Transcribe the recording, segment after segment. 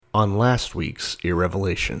on last week's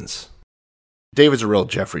Irrevelations. David's a real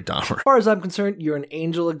Jeffrey Dahmer. As far as I'm concerned, you're an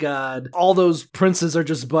angel of God. All those princes are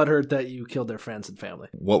just butthurt that you killed their friends and family.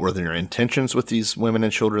 What were their intentions with these women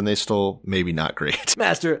and children they stole? Maybe not great.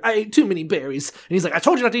 Master, I ate too many berries. And he's like, I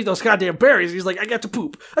told you not to eat those goddamn berries. He's like, I got to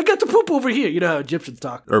poop. I got to poop over here. You know how Egyptians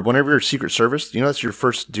talk. Or whenever you're Secret Service, that's your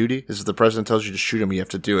first duty, is if the president tells you to shoot him, you have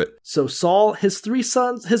to do it. So Saul, his 3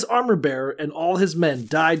 sons, his armor bearer, and all his men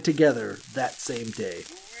died together that same day.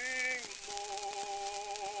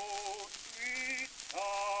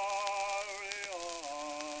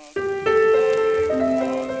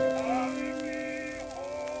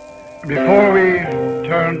 Before we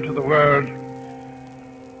turn to the word,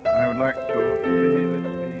 I would like to say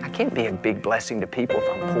this. I can't be a big blessing to people if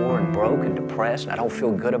I'm poor and broke and depressed and I don't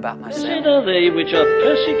feel good about myself. Blessed are they which are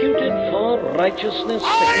persecuted for righteousness'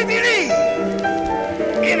 sake. I believe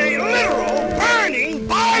in a literal, burning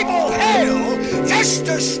Bible hell just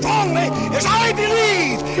as strongly as I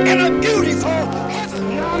believe in a beautiful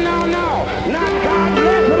heaven. No. Not God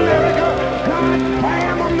bless America. God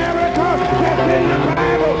damn America. Just in the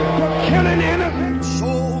Bible for killing innocent.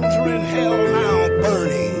 Souls are in hell now,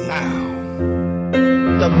 burning now.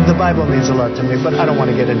 The Bible means a lot to me, but I don't want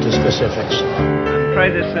to get into specifics. And pray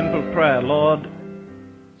this simple prayer, Lord,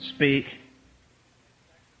 speak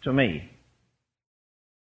to me.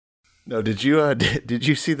 No, did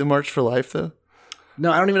you see the March for Life, though?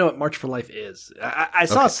 No, I don't even know what March for Life is. I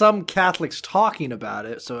saw some Catholics talking about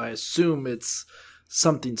it, so I assume it's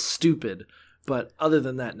something stupid. But other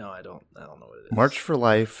than that, no, I don't know what it is. March for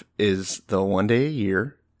Life is the one day a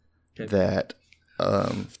year that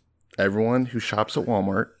everyone who shops at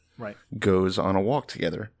Walmart goes on a walk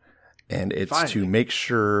together. And it's to make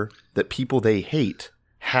sure that people they hate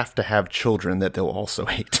have to have children that they'll also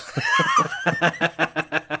hate.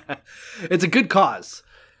 It's a good cause.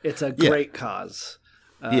 It's a great cause.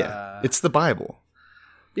 It's the Bible.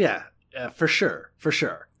 Yeah, for sure.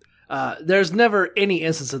 There's never any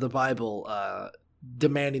instance of the Bible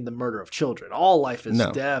demanding the murder of children. All life is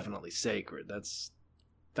definitely sacred. That's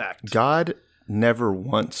fact. God never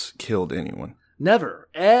once killed anyone. Never,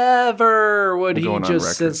 ever would he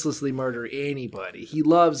just senselessly murder anybody. He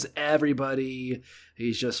loves everybody.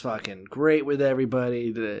 He's just fucking great with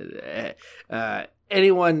everybody.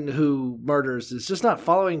 Anyone who murders is just not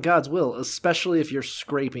following God's will, especially if you're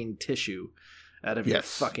scraping tissue out of your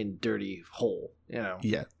fucking dirty hole.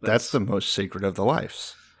 Yeah, that's the most sacred of the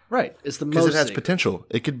lives. Right. It's the most because it has sacred. Potential.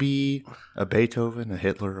 It could be a Beethoven, a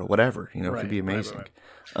Hitler, or whatever. It could be amazing. Right.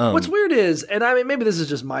 What's weird is, and I mean, maybe this is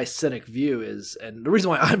just my cynic view, and the reason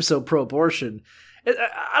why I'm so pro-abortion,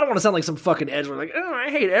 I don't want to sound like some fucking edgelord, like, oh, I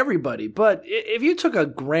hate everybody, but if you took a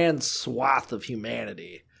grand swath of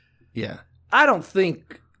humanity, I don't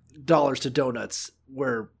think dollars to donuts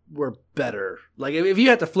were better. Like, if you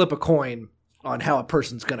had to flip a coin on how a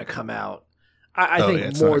person's going to come out, I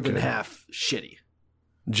think more than half shitty.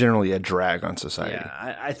 Generally a drag on society.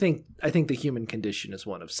 Yeah, I think the human condition is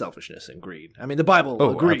one of selfishness and greed. I mean, the Bible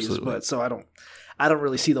agrees, absolutely. But so I don't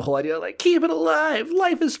really see the whole idea like keep it alive.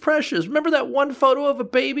 Life is precious. Remember that one photo of a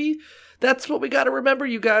baby? That's what we got to remember,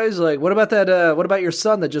 you guys. Like, what about that? What about your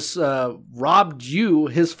son that just robbed you,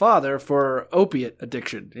 his father, for opiate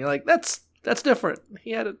addiction? And you're like, that's different.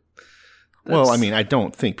 He had it. Well, I mean, I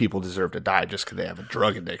don't think people deserve to die just because they have a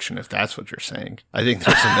drug addiction, if that's what you're saying. I think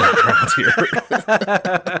there's some middle ground here.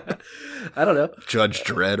 I don't know. Judge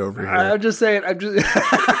Dredd over here. I'm just saying.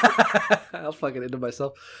 I'll fucking into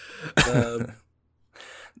myself.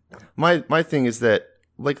 My thing is that,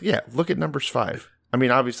 look at Numbers 5. I mean,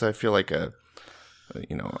 obviously, I feel like I'm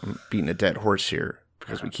beating a dead horse here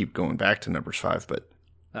because we keep going back to Numbers 5. But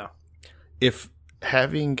if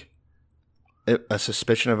having a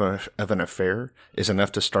suspicion of an affair is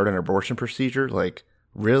enough to start an abortion procedure, like,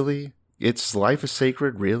 really? Life is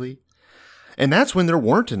sacred, really? And that's when there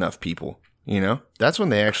weren't enough people, That's when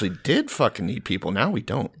they actually did fucking need people. Now we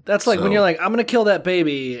don't. That's like when you're like, I'm going to kill that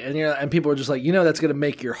baby, and people are just like, that's going to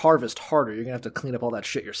make your harvest harder. You're going to have to clean up all that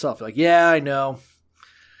shit yourself. You're like, yeah, I know.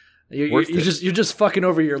 You're just fucking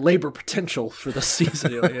over your labor potential for the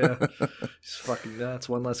season. You're like, yeah, that's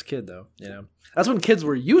one less kid though. That's when kids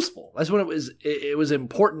were useful. That's when it was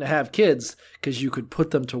important to have kids because you could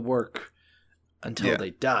put them to work until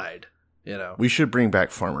they died. We should bring back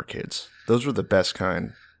farmer kids. Those were the best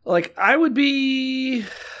kind. Like, I would be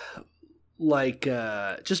like,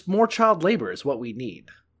 just more child labor is what we need.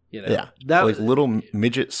 Yeah, like little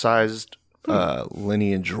midget-sized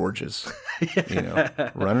Lenny and Georges,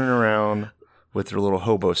 running around with their little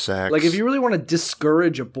hobo sacks. Like, if you really want to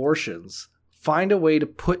discourage abortions, find a way to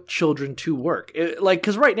put children to work.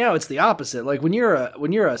 Because right now it's the opposite. Like, when you're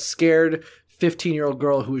a scared 15-year-old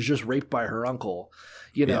girl who was just raped by her uncle.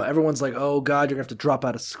 You know, everyone's like, oh, God, you're going to have to drop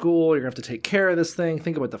out of school. You're going to have to take care of this thing.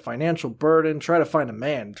 Think about the financial burden. Try to find a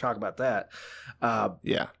man. Talk about that.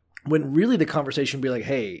 When really the conversation would be like,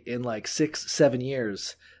 hey, in like 6-7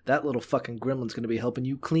 years, that little fucking gremlin's going to be helping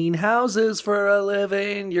you clean houses for a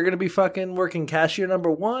living. You're going to be fucking working cashier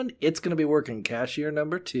number 1. It's going to be working cashier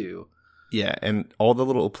number 2. Yeah, and all the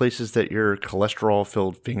little places that your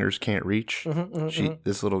cholesterol-filled fingers can't reach,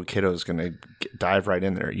 this little kiddo is going to dive right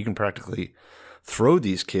in there. You can practically throw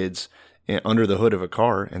these kids under the hood of a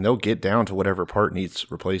car, and they'll get down to whatever part needs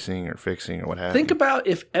replacing or fixing or what have you. Think about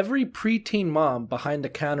if every preteen mom behind the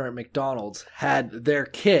counter at McDonald's had their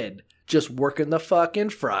kid just working the fucking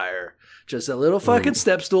fryer. Just a little fucking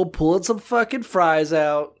step stool, pulling some fucking fries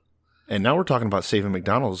out. And now we're talking about saving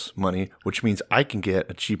McDonald's money, which means I can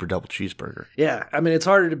get a cheaper double cheeseburger. Yeah, I mean, it's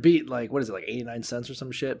harder to beat, like, what is it, like 89 cents or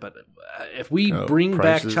some shit? But if we bring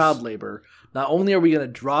back child labor, not only are we going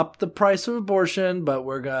to drop the price of abortion, but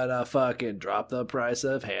we're going to fucking drop the price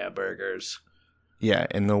of hamburgers. Yeah,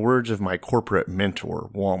 in the words of my corporate mentor,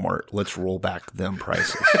 Walmart, let's roll back them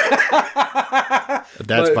prices.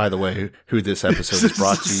 That's, by the way, who this episode is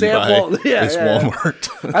brought to you by, is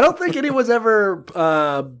Walmart. I don't think anyone's ever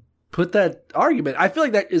put that argument. I feel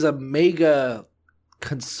like that is a mega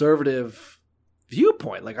conservative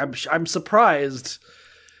viewpoint. Like, I'm surprised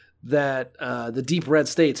that the deep red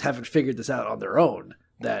states haven't figured this out on their own.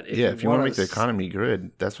 That if you want to make the economy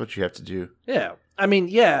good, that's what you have to do. Yeah, I mean,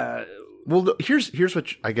 yeah. Well, here's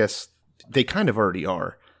what I guess they kind of already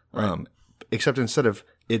are, right. Except instead of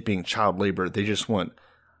it being child labor, they just want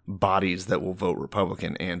bodies that will vote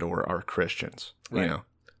Republican and or are Christians. Right. You know,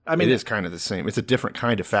 I mean, it is kind of the same. It's a different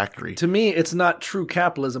kind of factory. To me, it's not true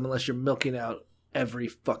capitalism unless you're milking out every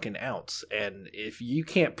fucking ounce. And if you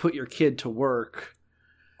can't put your kid to work,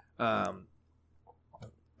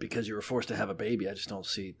 because you were forced to have a baby, I just don't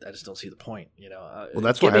see the point. You know. Well,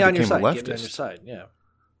 that's why I became a leftist. Get me on your side. Yeah.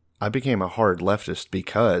 I became a hard leftist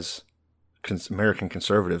because American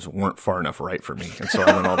conservatives weren't far enough right for me. And so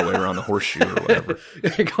I went all the way around the horseshoe or whatever.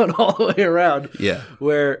 You're going all the way around. Yeah.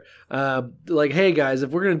 Where, like, hey, guys,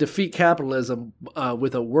 if we're going to defeat capitalism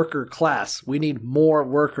with a worker class, we need more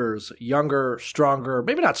workers, younger, stronger,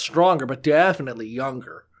 maybe not stronger, but definitely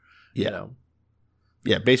younger. Yeah. You know?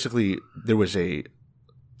 Yeah, basically, there was a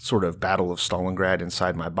sort of battle of Stalingrad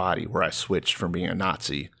inside my body where I switched from being a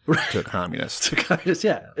Nazi to a communist.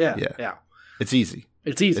 Yeah. It's easy.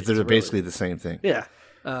 They're basically the same thing. Yeah.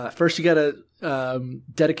 First, you got to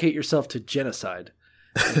dedicate yourself to genocide.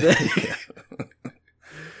 It's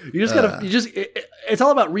all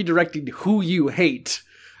about redirecting who you hate.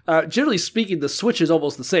 Generally speaking, the switch is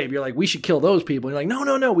almost the same. You're like, we should kill those people. And you're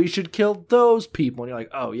like, no, we should kill those people. And you're like,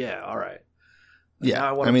 oh yeah, all right.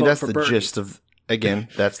 Yeah, I mean that's the gist of. Again,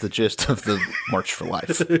 that's the gist of the March for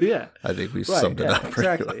Life. Yeah. I think we summed it up pretty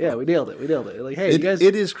exactly. Well. Yeah, we nailed it. Like, hey, you guys.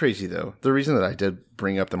 It is crazy, though. The reason that I did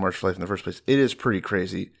bring up the March for Life in the first place, it is pretty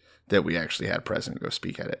crazy that we actually had a president go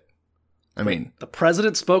speak at it. I mean. The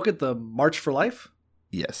president spoke at the March for Life?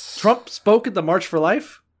 Yes. Trump spoke at the March for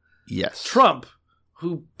Life? Yes. Trump,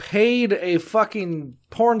 who paid a fucking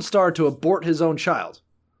porn star to abort his own child.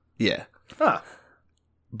 Yeah. Huh.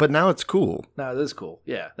 But now it's cool. No, it is cool.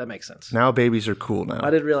 Yeah, that makes sense. Now babies are cool now. I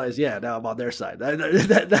didn't realize, now I'm on their side. That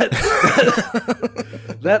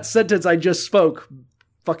sentence I just spoke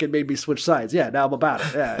fucking made me switch sides. Yeah, now I'm about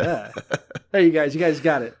it. Yeah. Hey, you guys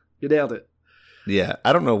got it. You nailed it. Yeah,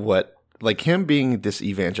 I don't know what, like him being this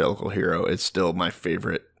evangelical hero is still my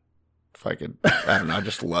favorite fucking, I don't know, I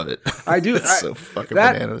just love it. I do. It's so fucking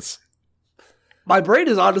bananas. My brain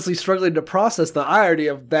is honestly struggling to process the irony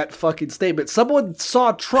of that fucking statement. Someone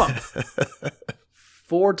saw Trump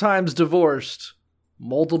 4 times divorced,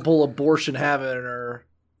 multiple abortion having,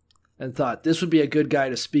 and thought this would be a good guy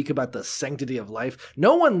to speak about the sanctity of life.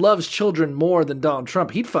 No one loves children more than Donald Trump.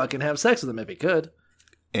 He'd fucking have sex with them if he could.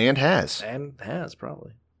 And has.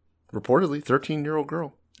 Probably. Reportedly, 13-year-old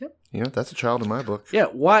girl. Yep. You know, that's a child in my book. Yeah,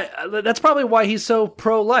 why? That's probably why he's so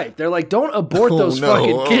pro-life. They're like, don't abort those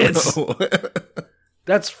fucking kids. No.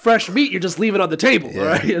 That's fresh meat. You're just leaving on the table,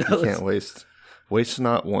 right? You can't waste. Waste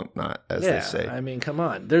not, want not, as they say. I mean, come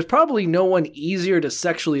on. There's probably no one easier to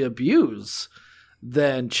sexually abuse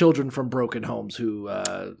than children from broken homes who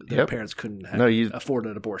their parents couldn't afford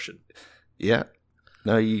an abortion. Yeah.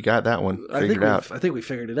 No, you got that one figured out. I think we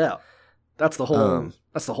figured it out. That's the whole.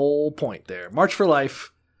 That's the whole point there. March for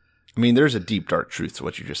Life. I mean, there's a deep, dark truth to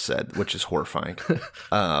what you just said, which is horrifying.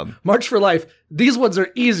 March for Life. These ones are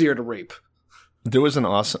easier to rape. There was an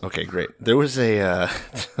awesome. Okay, great. There was a.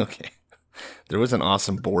 Okay. There was an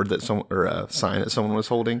awesome board that a sign that someone was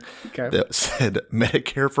holding that said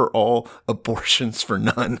Medicare for all, abortions for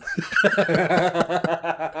none at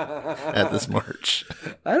this march.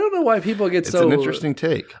 I don't know why people get It's an interesting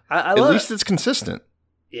take. At least it's consistent.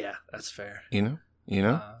 Yeah, that's fair. You know,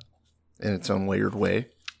 in its own weird way.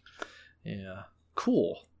 Yeah.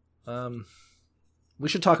 Cool. We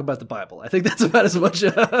should talk about the Bible. I think that's about as much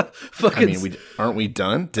fucking... I mean, aren't we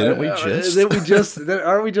done? Didn't we just?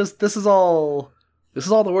 Aren't we just... This is all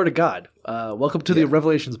the Word of God. Welcome to the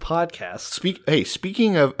Revelations podcast.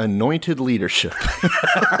 Speaking of anointed leadership,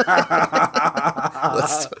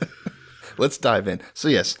 let's dive in. So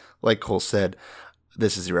yes, like Cole said,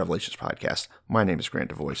 this is the Revelations podcast. My name is Grant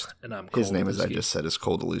DeVoice. And I'm Cole His name, Delusky. as I just said, is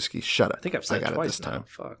Cole Delusky. Shut up. I think I've said it twice this time.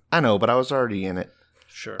 Fuck. I know, but I was already in it.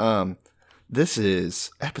 Sure. This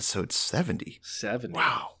is episode 70. 70.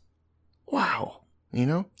 Wow. You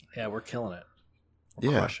know? Yeah, we're killing it.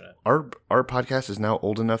 We're crushing it. Our podcast is now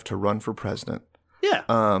old enough to run for president. Yeah.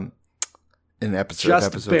 In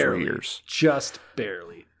episodes barely, or years. Just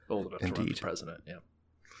barely old enough Indeed. to run for president. Yeah.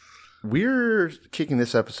 We're kicking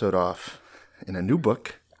this episode off in a new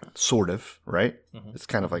book, sort of, right? Mm-hmm. It's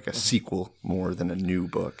kind of like a sequel more than a new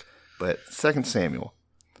book, but 2 Samuel.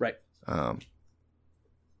 Right.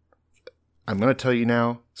 I'm going to tell you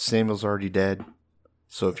now, Samuel's already dead.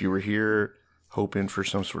 So if you were here hoping for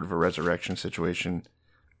some sort of a resurrection situation,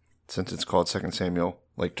 since it's called 2 Samuel,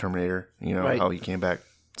 like Terminator, you know, how he came back,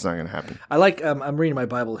 it's not going to happen. I like, I'm reading my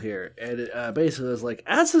Bible here, and it basically is like,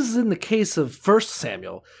 as is in the case of 1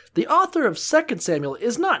 Samuel, the author of 2 Samuel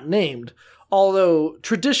is not named, although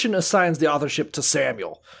tradition assigns the authorship to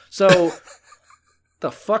Samuel. So...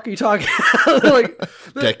 The fuck are you talking about? Like,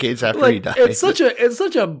 decades after he died. It's such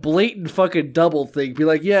a blatant fucking double thing. Be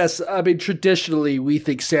like, yes, I mean, traditionally we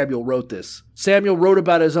think Samuel wrote this. Samuel wrote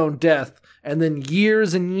about his own death, and then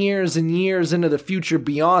years and years and years into the future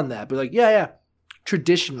beyond that, be like, yeah.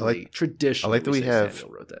 Traditionally, I like that Samuel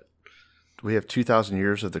wrote that. We have 2,000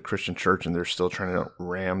 years of the Christian church, and they're still trying to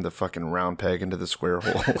ram the fucking round peg into the square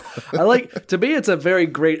hole. To me, it's a very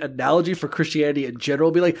great analogy for Christianity in general.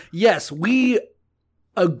 Be like, yes, we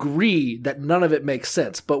agree that none of it makes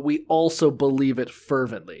sense, but we also believe it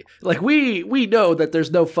fervently. Like, we know that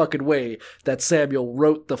there's no fucking way that Samuel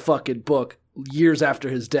wrote the fucking book years after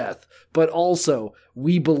his death, but also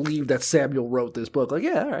we believe that Samuel wrote this book. Like,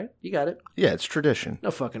 yeah, all right, you got it. Yeah, it's tradition.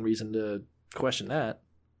 No fucking reason to question that.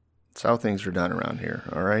 It's how things are done around here,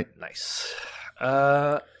 all right? Nice.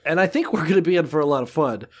 And I think we're going to be in for a lot of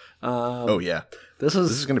fun. Oh, yeah. This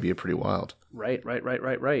is going to be pretty wild. Right.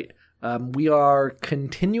 We are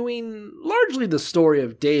continuing largely the story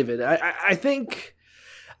of David. I think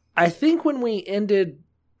when we ended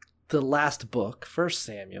the last book, 1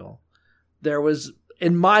 Samuel, there was,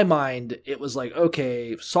 in my mind, it was like,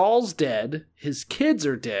 okay, Saul's dead, his kids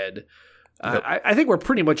are dead. Yep. I think we're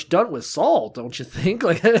pretty much done with Saul, don't you think?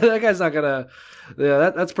 Like, that guy's not gonna. Yeah,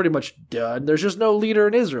 that's pretty much done. There's just no leader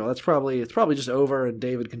in Israel. It's probably just over, and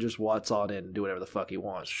David can just waltz on in and do whatever the fuck he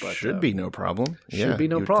wants. But, should be no problem. Should be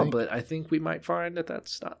no problem. But I think we might find that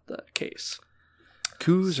that's not the case.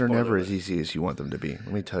 Coups are never as easy as you want them to be.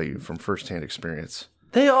 Let me tell you from firsthand experience.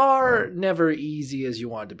 They are never easy as you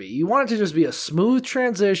want it to be. You want it to just be a smooth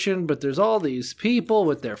transition, but there's all these people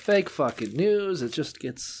with their fake fucking news. It just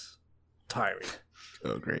gets tiring.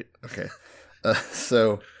 Oh, great. Okay.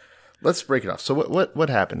 So let's break it off. So what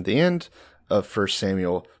happened? The end of 1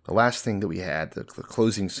 Samuel, the last thing that we had, the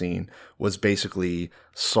closing scene, was basically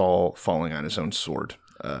Saul falling on his own sword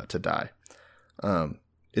to die.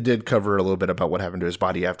 It did cover a little bit about what happened to his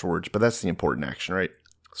body afterwards, but that's the important action, right?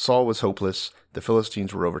 Saul was hopeless. The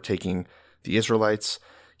Philistines were overtaking the Israelites.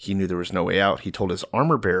 He knew there was no way out. He told his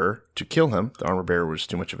armor bearer to kill him. The armor bearer was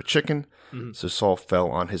too much of a chicken. Mm-hmm. So Saul fell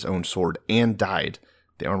on his own sword and died.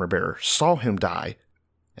 The armor bearer saw him die,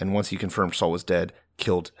 and once he confirmed Saul was dead,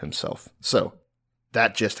 killed himself. So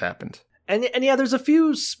that just happened. And yeah, there's a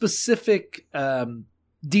few specific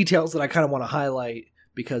details that I kind of want to highlight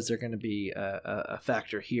because they're going to be a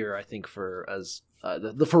factor here, I think, for as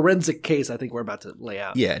the forensic case I think we're about to lay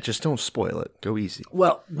out. Yeah, just don't spoil it. Go easy.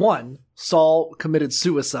 Well, one, Saul committed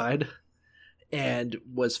suicide and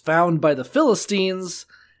was found by the Philistines,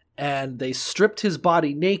 and they stripped his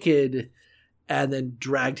body naked and then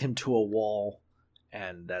dragged him to a wall,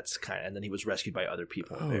 and and then he was rescued by other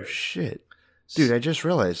people. Oh shit, dude! I just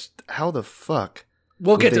realized how the fuck.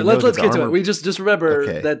 We'll get to it. Let's get to it. We just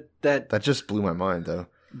remember that just blew my mind though.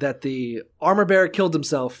 That the armor bearer killed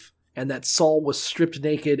himself, and that Saul was stripped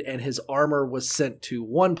naked, and his armor was sent to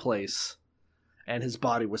one place, and his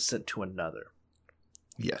body was sent to another.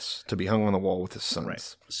 Yes, to be hung on the wall with his sons,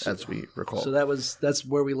 Right. as we recall. So that's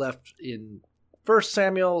where we left in 1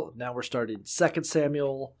 Samuel. Now we're starting 2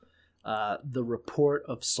 Samuel, the report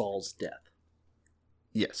of Saul's death.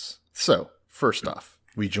 Yes. So, first off,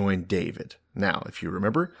 we join David. Now, if you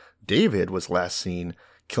remember, David was last seen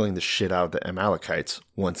killing the shit out of the Amalekites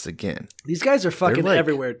once again. These guys are fucking like-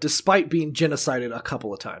 everywhere, despite being genocided a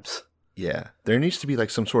couple of times. Yeah, there needs to be like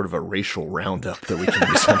some sort of a racial roundup that we can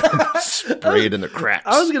use and spray it in the cracks.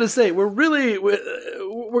 I was gonna say we're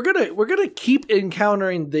gonna keep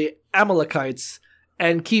encountering the Amalekites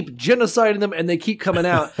and keep genociding them, and they keep coming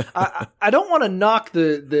out. I don't want to knock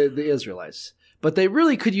the Israelites, but they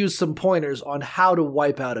really could use some pointers on how to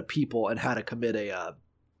wipe out a people and how to commit a. I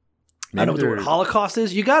don't know what the word Holocaust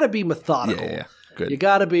is. You got to be methodical. Yeah, good. You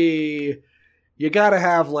got to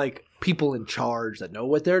have like people in charge that know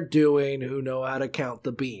what they're doing, who know how to count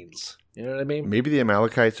the beans. You know what I mean? Maybe the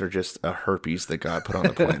Amalekites are just a herpes that God put on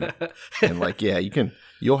the planet. And like, yeah,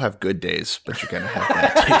 you'll have good days, but you're going to have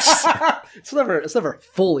bad days. It's never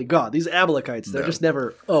fully gone. These Amalekites, they're just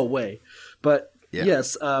never away. But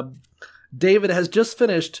yes, David has just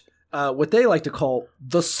finished what they like to call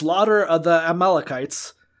the slaughter of the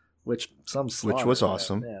Amalekites, which was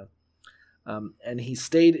awesome. Yeah. And he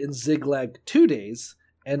stayed in Ziklag 2 days.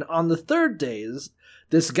 And on the third days,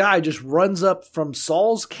 this guy just runs up from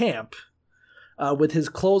Saul's camp with his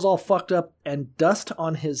clothes all fucked up and dust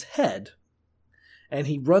on his head. And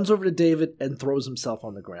he runs over to David and throws himself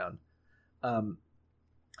on the ground. I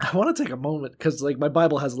want to take a moment because like my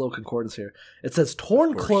Bible has a little concordance here. It says,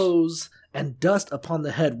 torn clothes and dust upon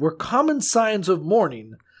the head were common signs of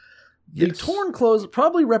mourning. The torn clothes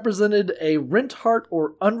probably represented a rent heart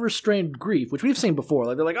or unrestrained grief, which we've seen before.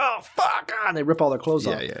 Like they're like, "Oh fuck!" and they rip all their clothes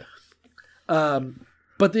off. Yeah.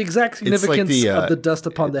 But the exact significance of the dust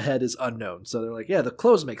upon the head is unknown. So they're like, "Yeah, the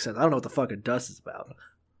clothes make sense. I don't know what the fucking dust is about."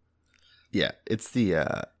 Yeah, it's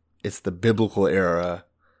the biblical era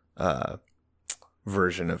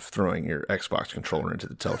version of throwing your Xbox controller into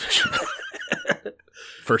the television.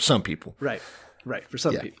 For some people, right. For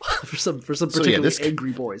some people, for some particularly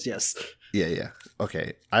angry boys, yes. Yeah.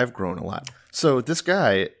 Okay, I've grown a lot. So this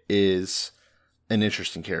guy is an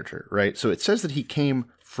interesting character, right? So it says that he came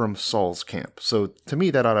from Saul's camp. So to me,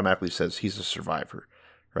 that automatically says he's a survivor,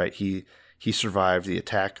 right? He survived the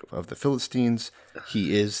attack of the Philistines.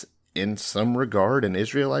 He is, in some regard, an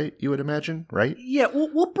Israelite, you would imagine, right? Yeah,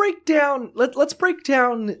 we'll break down. Let's break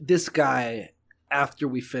down this guy after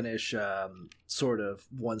we finish sort of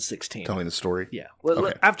 116. Telling the story? Yeah.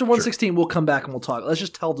 After 116, we'll come back and we'll talk. Let's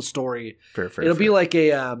just tell the story. Fair. It'll be like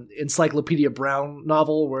a Encyclopedia Brown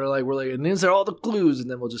novel where we're like, and these are all the clues,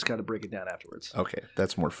 and then we'll just kind of break it down afterwards. Okay,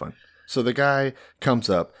 that's more fun. So the guy comes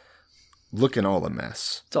up looking all a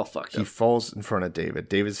mess. It's all fucked up. He falls in front of David.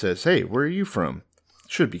 David says, "Hey, where are you from?"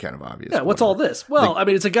 Should be kind of obvious. Yeah, what's all this? Well, I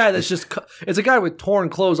mean, it's a guy that's it's a guy with torn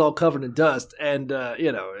clothes all covered in dust, and,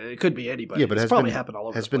 it could be anybody. Yeah, but it's probably happened all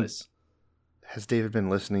over the place. Has David been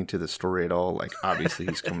listening to the story at all? Like, obviously,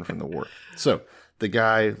 he's coming from the war. So the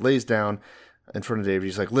guy lays down in front of David.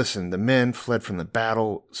 He's like, listen, the men fled from the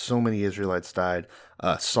battle. So many Israelites died.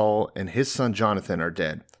 Saul and his son Jonathan are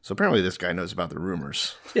dead. So apparently this guy knows about the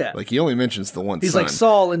rumors. Yeah. Like, he only mentions the one He's son. like,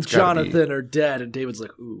 Saul and Jonathan are dead, and David's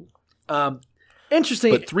like, ooh.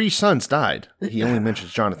 Interesting. But 3 sons died. He only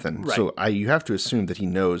mentions Jonathan. Right. So you have to assume that he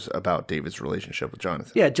knows about David's relationship with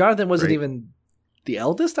Jonathan. Yeah, Jonathan wasn't even the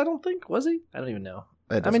eldest, I don't think. Was he? I don't even know.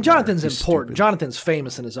 I mean, Jonathan's important. Stupid. Jonathan's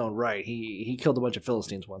famous in his own right. He killed a bunch of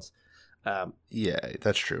Philistines once. Yeah,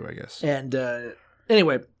 that's true, I guess. And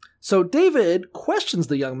anyway, so David questions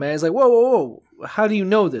the young man. He's like, whoa. How do you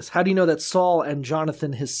know this? How do you know that Saul and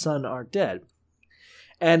Jonathan, his son, are dead?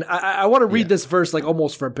 And I want to read this verse like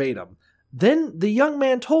almost verbatim. Then the young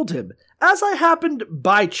man told him, as I happened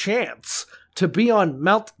by chance to be on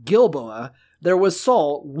Mount Gilboa, there was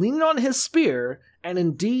Saul leaning on his spear, and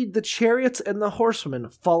indeed the chariots and the horsemen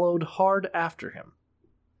followed hard after him.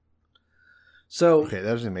 So, okay,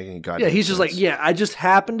 that doesn't make any goddamn sense. He's just like, I just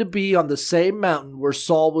happened to be on the same mountain where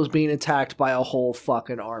Saul was being attacked by a whole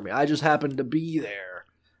fucking army. I just happened to be there,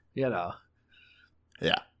 Yeah.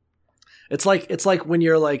 It's like when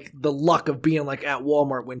you're like the luck of being like at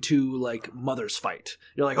Walmart when 2 like mothers fight.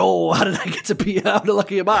 You're like, oh, how did I get to be? How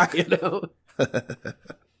lucky am I?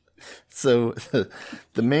 So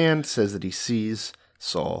the man says that he sees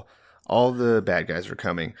Saul. All the bad guys are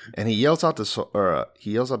coming, and he yells out to Saul.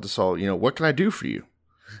 What can I do for you?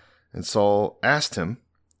 And Saul asked him,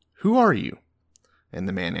 "Who are you?" And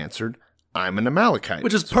the man answered, "I'm an Amalekite,"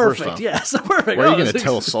 which is perfect. Yes, perfect. Why are you going to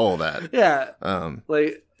tell Saul that? Yeah.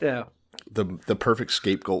 The perfect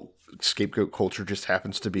scapegoat scapegoat culture just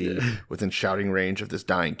happens to be within shouting range of this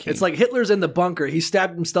dying king. It's like Hitler's in the bunker. He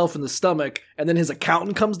stabbed himself in the stomach, and then his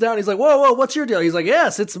accountant comes down. He's like, whoa, what's your deal? He's like,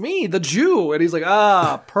 yes, it's me, the Jew. And he's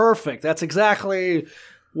like, perfect. That's exactly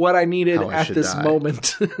what I needed at this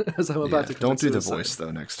moment as I'm about to commit Don't do the suicide. voice,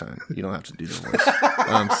 though, next time. You don't have to do the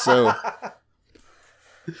voice.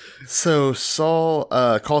 So Saul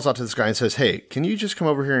calls out to this guy and says, hey, can you just come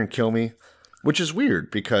over here and kill me? Which is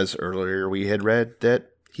weird, because earlier we had read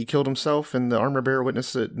that he killed himself and the armor bearer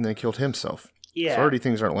witnessed it and then killed himself. Yeah. So already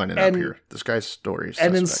things aren't lining up here. This guy's story is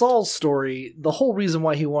And in suspect. Saul's story, the whole reason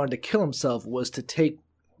why he wanted to kill himself was to take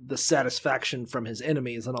the satisfaction from his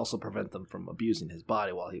enemies and also prevent them from abusing his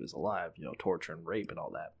body while he was alive, torture and rape and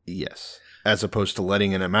all that. Yes. As opposed to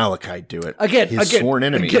letting an Amalekite do it. Again, sworn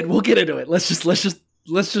enemy. Again, we'll get into it. Let's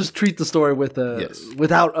just treat the story with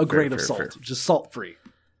without a grain of fair, salt, fair. just salt free.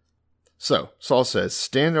 So Saul says,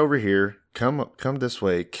 stand over here, come this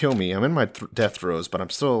way, kill me. I'm in my death throes, but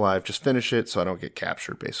I'm still alive. Just finish it so I don't get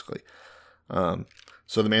captured, basically. So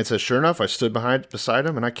the man says, sure enough, I stood beside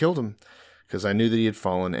him and I killed him because I knew that he had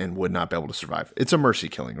fallen and would not be able to survive. It's a mercy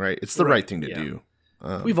killing, right? It's the right thing to do.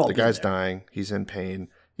 We've all the been guy's there. dying. He's in pain.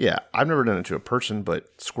 Yeah, I've never done it to a person,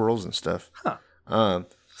 but squirrels and stuff.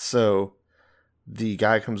 So the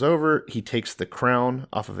guy comes over. He takes the crown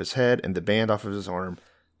off of his head and the band off of his arm.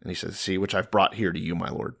 And he says, see, which I've brought here to you, my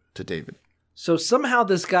lord, to David. So somehow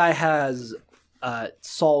this guy has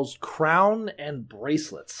Saul's crown and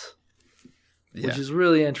bracelets, which is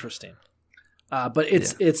really interesting. But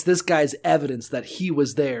it's this guy's evidence that he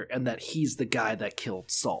was there and that he's the guy that killed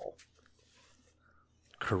Saul.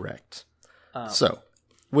 Correct.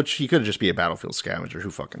 Which he could just be a battlefield scavenger. Who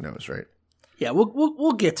fucking knows, right? Yeah,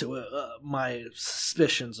 we'll get to my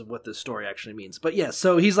suspicions of what this story actually means. But yeah,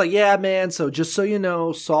 so he's like, yeah, man, so just so you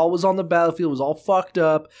know, Saul was on the battlefield, was all fucked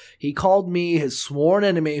up. He called me his sworn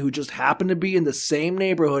enemy who just happened to be in the same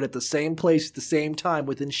neighborhood at the same place at the same time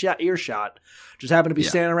within earshot. Just happened to be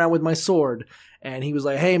standing around with my sword. And he was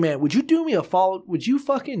like, hey, man, would you do me a follow? Would you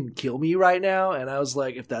fucking kill me right now? And I was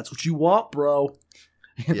like, if that's what you want, bro.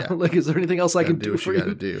 Like, is there anything else I can do for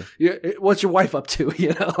you? Do. Yeah, what's your wife up to?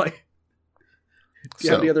 Like. Do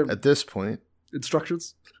you have any other at this point,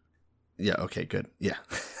 instructions? Yeah, okay, good. Yeah.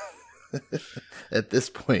 At this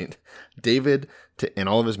point, David and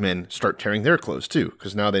all of his men start tearing their clothes too,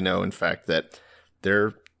 because now they know, in fact, that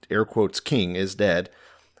their air quotes king is dead.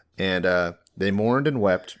 And they mourned and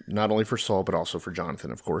wept, not only for Saul, but also for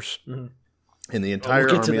Jonathan, of course. Mm-hmm. And the entire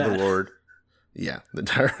army of the Lord. Yeah, the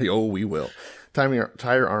entire, we will. The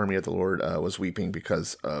entire army of the Lord was weeping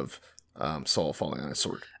because of Saul falling on his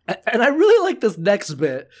sword. And I really like this next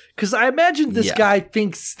bit, because I imagine this guy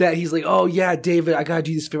thinks that he's like, oh yeah, David, I gotta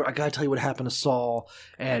do this favor. I gotta tell you what happened to Saul.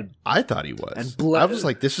 And I thought he was. I was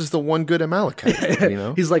like, this is the one good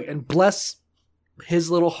Amalekite, He's like, and bless his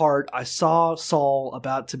little heart, I saw Saul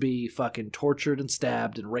about to be fucking tortured and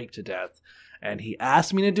stabbed and raped to death. And he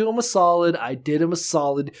asked me to do him a solid. I did him a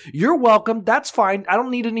solid. You're welcome. That's fine. I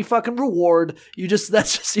don't need any fucking reward.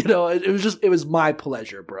 It was my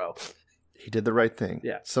pleasure, bro. He did the right thing.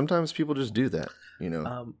 Yeah. Sometimes people just do that.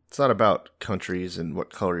 It's not about countries and what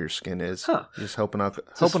color your skin is. You're just helping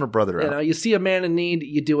a brother out. You see a man in need,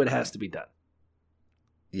 you do what has to be done.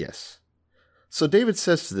 Yes. So David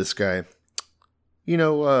says to this guy,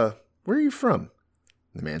 where are you from?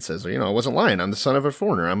 The man says, I wasn't lying. I'm the son of a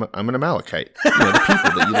foreigner. I'm an Amalekite. The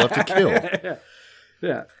people that you love to kill.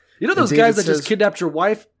 Yeah. You know those guys that just kidnapped your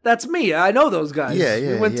wife? That's me. I know those guys.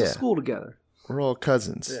 Yeah. We went to school together. We're all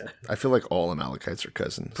cousins. Yeah. I feel like all Amalekites are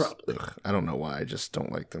cousins. Probably. Ugh, I don't know why. I just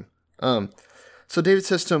don't like them. So David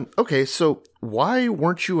says to him, okay, so why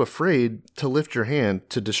weren't you afraid to lift your hand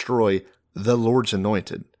to destroy the Lord's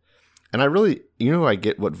anointed? And I really, I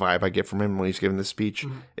get what vibe I get from him when he's giving this speech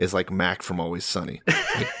is like Mac from Always Sunny.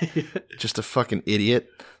 Like, just a fucking idiot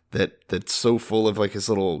that's so full of like his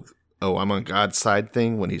little, I'm on God's side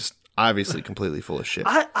thing when he's obviously completely full of shit.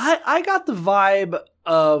 I got the vibe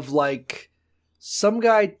of like some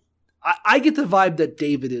guy. I get the vibe that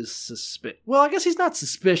David is suspicious. Well, I guess he's not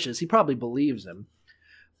suspicious. He probably believes him.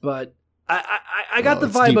 But I got the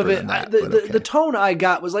vibe of it. The tone I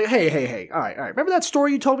got was like, hey. All right. Remember that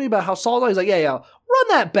story you told me about how Saul died? He's like, yeah. Run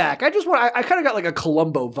that back. I kind of got like a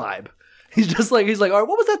Columbo vibe. He's like, all right,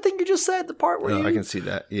 what was that thing you just said? The part where I can see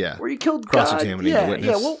that. Yeah. Where you killed cross-examining God. the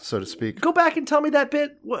witness, so to speak. Go back and tell me that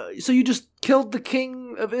bit. So you just killed the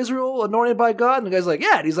king of Israel, anointed by God? And the guy's like,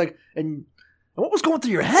 yeah. And he's like, and what was going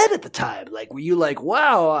through your head at the time? Like, were you like,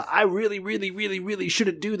 wow, I really, really, really, really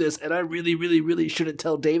shouldn't do this, and I really, really, really shouldn't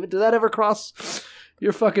tell David? Did that ever cross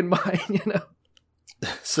your fucking mind,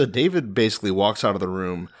 So David basically walks out of the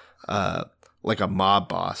room like a mob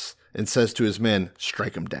boss and says to his men,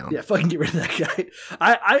 strike him down. Yeah, fucking get rid of that guy.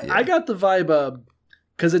 I got the vibe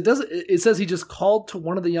because it says he just called to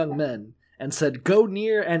one of the young men and said, go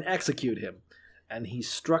near and execute him. And he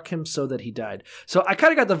struck him so that he died. So I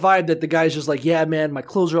kind of got the vibe that the guy's just like, yeah, man, my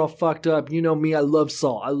clothes are all fucked up. You know me, I love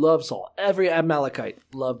Saul. I love Saul. Every Amalekite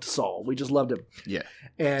loved Saul. We just loved him. Yeah.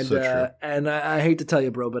 And so true. And I hate to tell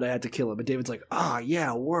you, bro, but I had to kill him. And David's like,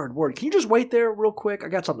 yeah, word. Can you just wait there real quick? I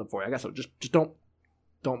got something for you. I got something. Just don't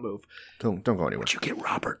move. Don't go anywhere. Would you get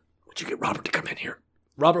Robert to come in here?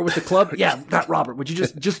 Robert with the club? Yeah, not Robert. Would you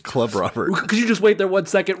just Club Robert? Could you just wait there 1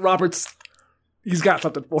 second? He's got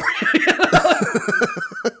something for you.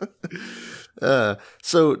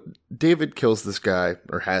 So David kills this guy,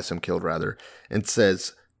 or has him killed rather, and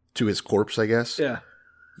says to his corpse, I guess, yeah,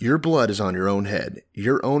 your blood is on your own head.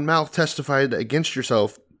 Your own mouth testified against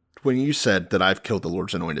yourself when you said that I've killed the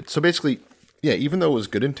Lord's anointed. So basically, yeah, even though it was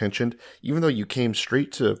good intentioned, even though you came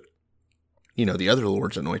straight to, the other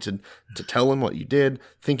Lord's anointed to tell him what you did,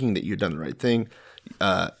 thinking that you'd done the right thing,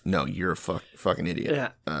 no, you're a fucking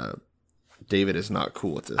idiot. Yeah. David is not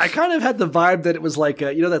cool with this. I kind of had the vibe that it was like,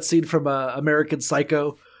 that scene from American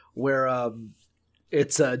Psycho where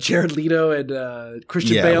it's Jared Leto and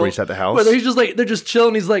Christian Bale. Where he's at the house. Where he's just like, they're just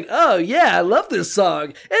chilling. He's like, oh, yeah, I love this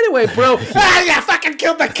song. Anyway, bro, yeah, fucking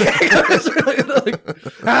killed the king.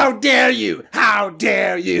 Like, how dare you? How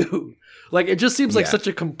dare you? Like, it just seems like such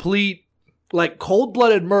a complete, like,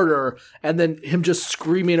 cold-blooded murder, and then him just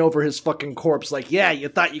screaming over his fucking corpse like, yeah, you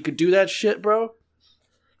thought you could do that shit, bro?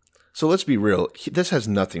 So let's be real. This has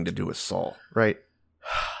nothing to do with Saul, right?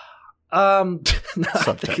 No,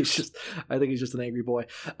 I think he's just an angry boy.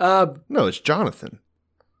 No, it's Jonathan.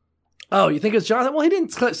 Oh, you think it's Jonathan? Well, he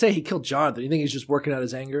didn't say he killed Jonathan. You think he's just working out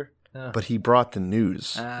his anger? But he brought the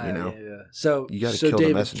news, Yeah. So you got to kill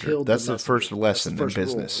David the messenger. That's the first lesson in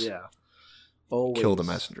business. Rule. Yeah. Always kill the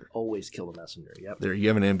messenger. Always kill the messenger. Yep. There, you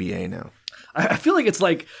have an MBA now. I feel like it's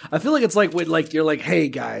like when like you're like, hey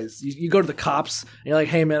guys, you go to the cops and you're like,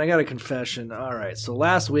 hey man, I got a confession. All right, so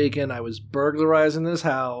last weekend I was burglarizing this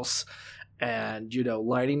house and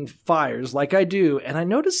lighting fires like I do, and I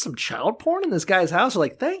noticed some child porn in this guy's house. They're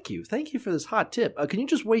like, thank you for this hot tip. Can you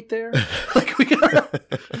just wait there? Like we gotta,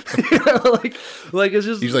 like it's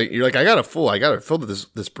just. You're like, I gotta fill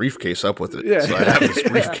this briefcase up with it. Yeah. So I have this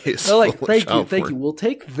briefcase. They're like, thank you. We'll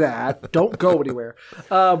take that. Don't go anywhere.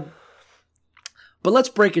 But let's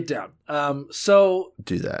break it down. So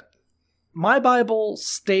do that. My Bible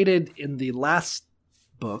stated in the last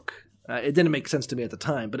book. It didn't make sense to me at the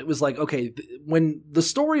time, but it was like, okay, when the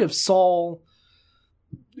story of Saul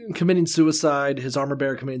committing suicide, his armor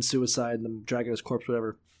bearer committing suicide, and them dragging his corpse,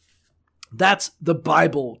 whatever, that's the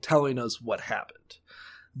Bible telling us what happened.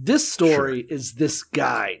 This story is this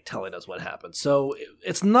guy telling us what happened. So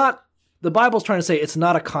it's not, the Bible's trying to say it's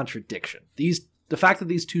not a contradiction. The fact that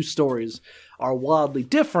these two stories are wildly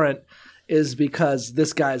different is because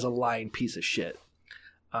this guy's a lying piece of shit.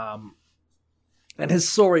 And his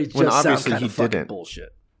story just sounds kind of fucking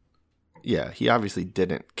bullshit. Yeah, he obviously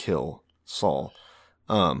didn't kill Saul.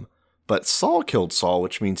 But Saul killed Saul,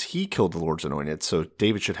 which means he killed the Lord's anointed, so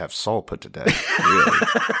David should have Saul put to death. Really.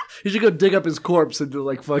 You should go dig up his corpse and do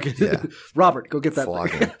like fucking Robert, go get that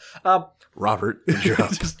thing. Robert,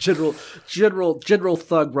 just general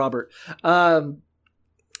thug Robert.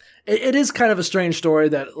 It is kind of a strange story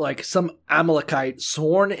that like some Amalekite,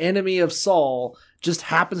 sworn enemy of Saul, just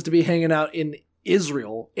happens to be hanging out in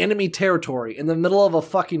Israel, enemy territory, in the middle of a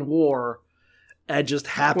fucking war, and just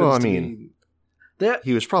happens to be.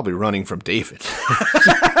 He was probably running from David.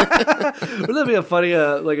 Wouldn't that be a funny,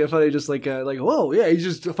 whoa, yeah, he's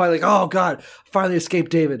just finally like, oh god, finally escaped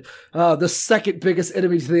David. The second biggest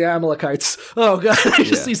enemy to the Amalekites. Oh god, you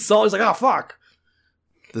just see Saul, he's like, oh fuck.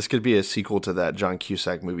 This could be a sequel to that John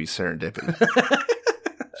Cusack movie, Serendipity.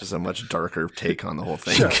 Just a much darker take on the whole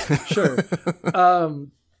thing. Sure.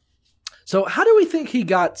 So how do we think he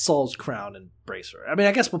got Saul's crown and bracer? I mean,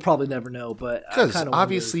 I guess we'll probably never know, but because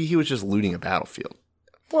obviously he was just looting a battlefield.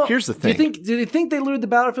 Well, here's the thing: did you think they looted the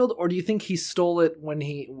battlefield, or do you think he stole it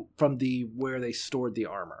from where they stored the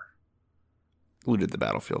armor? Looted the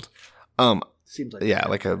battlefield. Seems like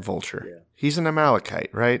like a vulture. Yeah. He's an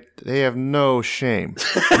Amalekite, right? They have no shame.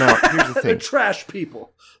 Now, here's the thing: they're trash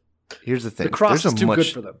people. Here's the thing: the cross is too good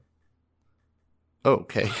for them.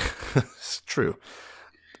 Okay, it's true.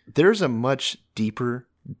 There's a much deeper,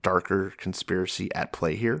 darker conspiracy at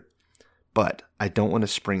play here, but I don't want to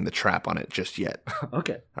spring the trap on it just yet.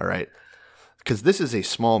 Okay. All right. Because this is a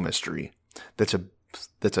small mystery that's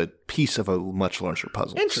a piece of a much larger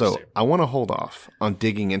puzzle. So I want to hold off on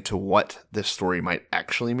digging into what this story might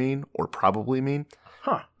actually mean or probably mean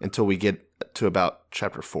until we get to about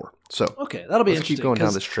chapter 4. So okay, that'll be let's interesting. keep going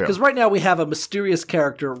down this trail. Because right now we have a mysterious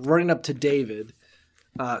character running up to David,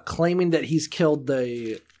 claiming that he's killed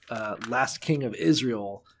the last king of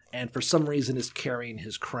Israel, and for some reason is carrying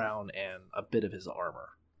his crown and a bit of his armor.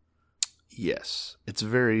 Yes, it's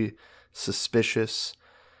very suspicious.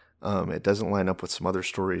 It doesn't line up with some other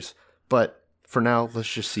stories, but for now,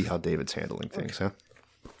 let's just see how David's handling things, huh?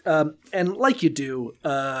 And like you do,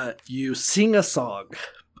 you sing a song.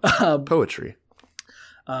 Poetry.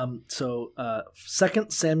 So 2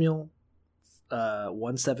 Samuel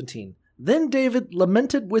 1:17. Then David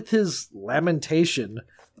lamented with his lamentation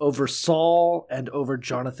over Saul and over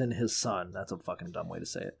Jonathan his son. That's a fucking dumb way to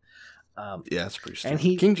say it. Yeah, it's pretty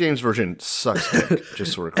stupid. King James Version sucks dick,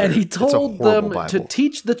 just so we're clear. And he told them to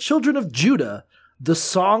teach the children of Judah the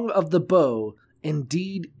song of the bow.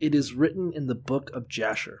 Indeed, it is written in the book of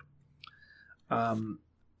Jasher.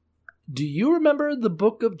 Do you remember the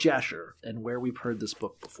book of Jasher and where we've heard this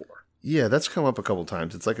book before? Yeah, that's come up a couple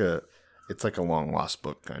times. It's like a long lost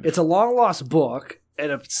book kind of. It's a long lost book,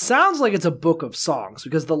 and it sounds like it's a book of songs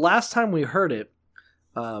because the last time we heard it,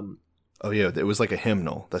 oh yeah, it was like a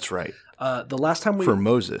hymnal. That's right. The last time for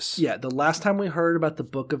Moses. Yeah, the last time we heard about the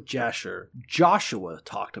book of Jasher, Joshua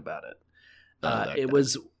talked about it. It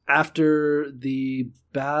was after the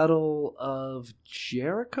Battle of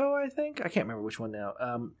Jericho, I think. I can't remember which one now.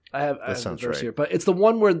 I have the verse here, but it's the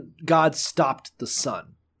one where God stopped the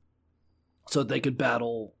sun, so they could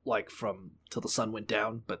battle like from till the sun went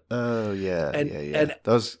down. But yeah. And that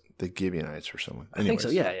was the Gibeonites or someone. I think so.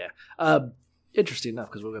 Yeah. Interesting enough,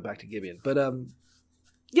 because we'll go back to Gibeon. But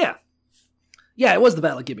yeah, it was the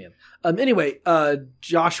Battle of Gibeon. Anyway,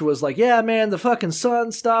 Joshua's like, yeah, man, the fucking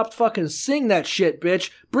sun stopped. Fucking sing that shit, bitch.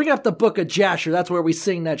 Bring up the book of Jasher. That's where we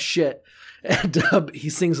sing that shit. And he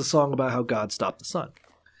sings a song about how God stopped the sun.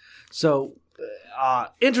 So,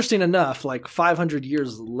 interesting enough, like 500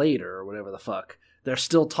 years later, or whatever the fuck, they're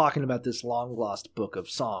still talking about this long-lost book of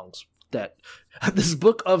songs. This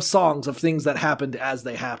book of songs of things that happened as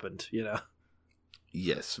they happened, you know?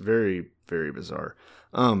 Yes, very, very bizarre.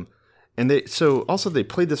 And they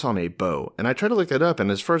played this on a bow, and I tried to look that up, and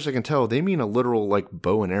as far as I can tell, they mean a literal like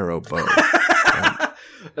bow and arrow bow.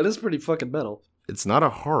 That is pretty fucking metal. It's not a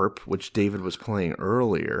harp, which David was playing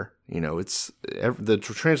earlier. You know, it's the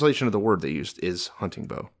translation of the word they used is hunting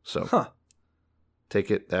bow. So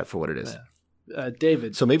take that for what it is. Yeah.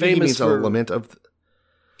 David. So maybe he means a lament of.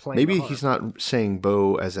 Maybe he's not saying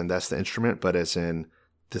bow as in that's the instrument, but as in.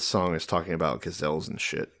 This song is talking about gazelles and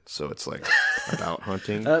shit, so it's like about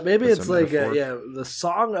hunting. Maybe it's like the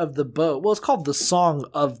song of the bow. Well, it's called the song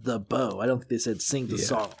of the bow. I don't think they said sing the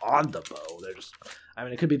song on the bow. They're just, I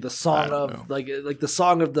mean, it could be the song of like the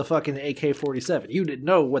song of the fucking AK-47. You didn't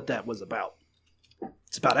know what that was about.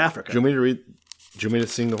 It's about Africa. Do you want me to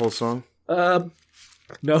sing the whole song?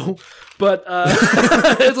 No, but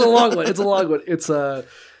it's a long one. It's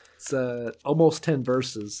almost 10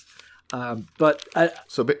 verses. But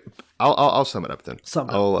I'll sum it up then.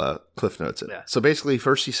 I'll Cliff Notes it. Yeah. So basically,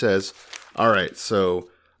 first he says, "All right, so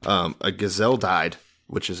a gazelle died,"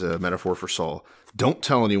 which is a metaphor for Saul. Don't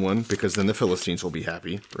tell anyone, because then the Philistines will be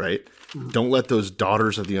happy, right? Mm-hmm. Don't let those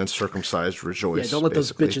daughters of the uncircumcised rejoice. Yeah, don't let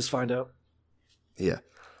those bitches find out. Yeah.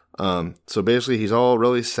 So basically, he's all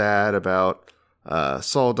really sad about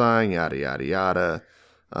Saul dying, yada yada yada.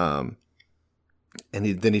 And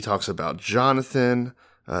then he talks about Jonathan.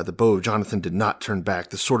 The bow of Jonathan did not turn back.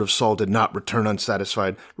 The sword of Saul did not return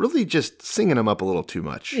unsatisfied. Really just singing him up a little too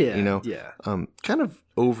much. Yeah, you know? Yeah. Kind of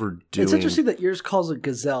overdoing. It's interesting that yours calls it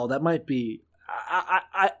gazelle. That might be...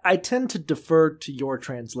 I tend to defer to your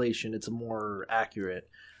translation. It's more accurate.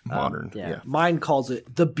 Modern, yeah. Mine calls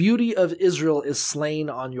it, the beauty of Israel is slain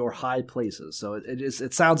on your high places. So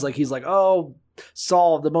it sounds like he's like, oh,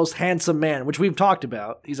 Saul, the most handsome man, which we've talked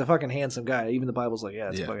about. He's a fucking handsome guy. Even the Bible's like,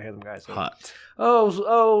 it's a fucking handsome guy. So. Hot.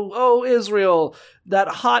 Oh, Israel, that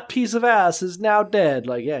hot piece of ass is now dead.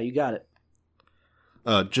 Like, yeah, you got it.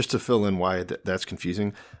 Just to fill in why that's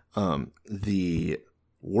confusing, the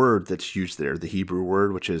word that's used there, the Hebrew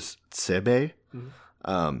word, which is tsebe,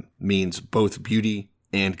 means both beauty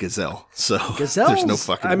and gazelle. So there's no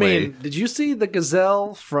fucking way. I mean, did you see the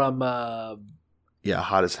gazelle from... yeah,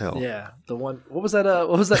 hot as hell. Yeah, the one... What was that?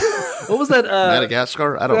 What was that?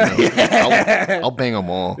 Madagascar? I don't know. Yeah. I'll bang them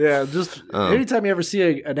all. Yeah, just anytime you ever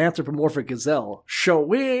see an anthropomorphic gazelle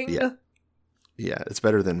showing... Yeah, it's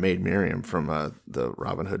better than Maid Miriam from the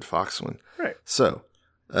Robin Hood Fox one. Right. So,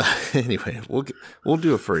 anyway, we'll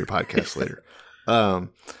do a furry podcast later.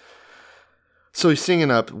 So he's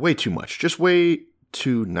singing up way too much, just way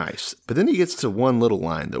too nice. But then he gets to one little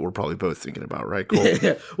line that we're probably both thinking about, right, Cole?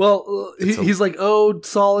 Yeah. Well, he's like, oh,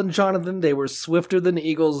 Saul and Jonathan, they were swifter than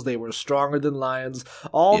eagles. They were stronger than lions.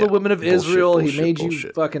 All the women of Israel, he made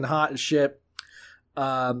you fucking hot as shit.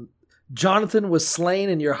 Jonathan was slain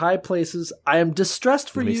in your high places. I am distressed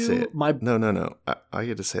for you. No. I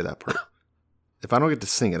get to say that part. If I don't get to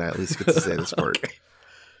sing it, I at least get to say this part. Okay.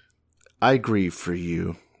 I grieve for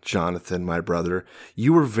you, Jonathan, my brother.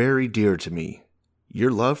 You were very dear to me.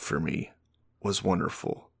 Your love for me was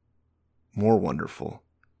wonderful. More wonderful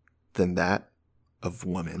than that of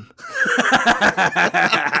women.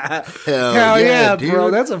 Hell yeah,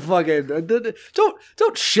 bro. That's a fucking...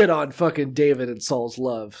 Don't shit on fucking David and Saul's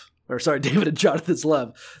love. Or sorry, David and Jonathan's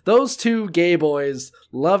love. Those two gay boys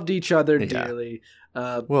loved each other dearly. Bi.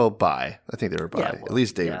 I think they were bi. Yeah, at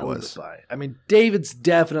least David was. Bi. I mean, David's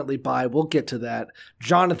definitely bi. We'll get to that.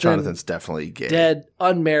 Jonathan's definitely gay. Dead,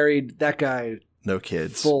 unmarried. That guy... No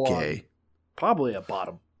kids. Full gay. On. Probably a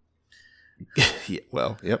bottom. Yeah,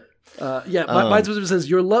 well, yep. Mine says,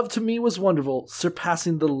 your love to me was wonderful,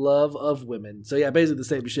 surpassing the love of women. So yeah, basically the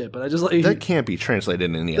same shit, but I just like... That can't be translated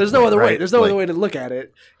in any There's no other way. There's no other way to look at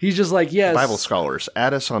it. He's just like, yes. Bible scholars,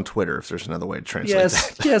 add us on Twitter if there's another way to translate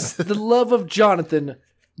that. Yes, the love of Jonathan,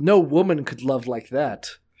 no woman could love like that.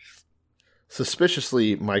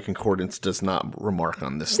 Suspiciously, my concordance does not remark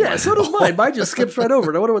on this. Yeah, so does mine. Mine just skips right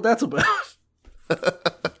over it. I wonder what that's about.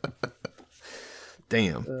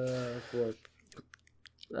 Damn.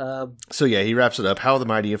 So yeah, he wraps it up. How the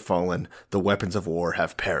mighty have fallen, the weapons of war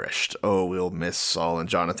have perished. Oh, we'll miss Saul and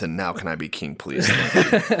Jonathan. Now can I be king, please?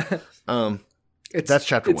 That's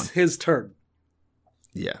chapter 1. It's his turn.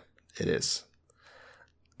 Yeah, it is.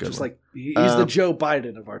 Good just one. Like he's the Joe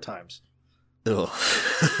Biden of our times.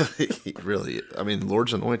 Really? I mean,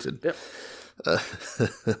 Lord's anointed. Yep.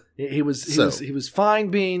 He was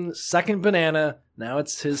fine being second banana. Now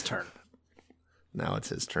it's his turn. Now it's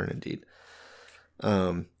his turn indeed.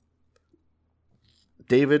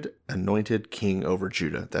 David anointed king over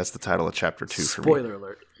Judah. That's the title of chapter 2 for me. Spoiler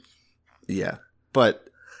alert. Yeah, but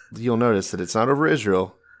you'll notice that it's not over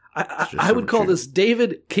Israel. I would call this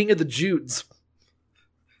David King of the Judes.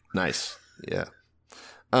 Nice. Yeah.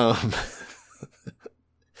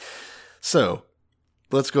 So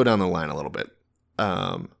let's go down the line a little bit.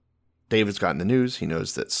 David's gotten the news. He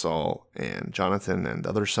knows that Saul and Jonathan and the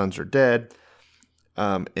other sons are dead.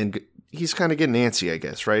 And he's kind of getting antsy, I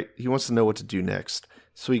guess, right? He wants to know what to do next.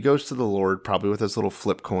 So he goes to the Lord, probably with his little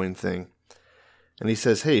flip coin thing. And he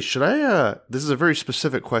says, hey, should I, this is a very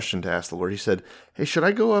specific question to ask the Lord. He said, hey, should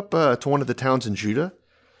I go up to one of the towns in Judah?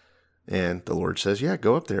 And the Lord says, yeah,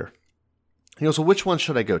 go up there. He goes, well, which one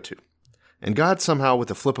should I go to? And God somehow, with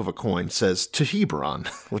the flip of a coin, says, to Hebron,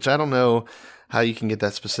 which I don't know how you can get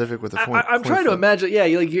that specific with a coin. I'm trying to imagine, yeah,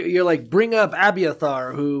 you're like, bring up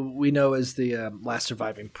Abiathar, who we know is the last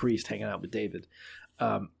surviving priest hanging out with David.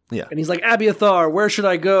 Yeah. And he's like, Abiathar, where should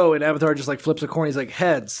I go? And Abiathar just like flips a coin. He's like,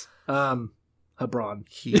 heads. Hebron.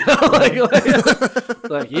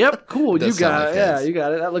 like, yep, cool. You got it. Yeah, you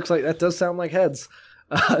got it. That does sound like heads.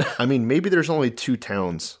 I mean, maybe there's only 2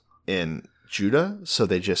 towns in Judah, so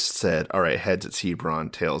they just said, all right, heads it's Hebron,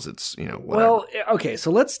 tails it's, whatever. Well, okay,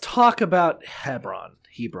 so let's talk about Hebron,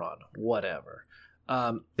 whatever.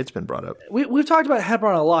 It's been brought up. We've talked about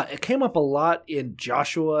Hebron a lot. It came up a lot in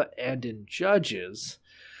Joshua and in Judges.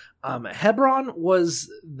 Hebron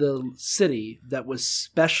was the city that was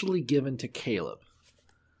specially given to Caleb.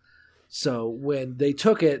 So when they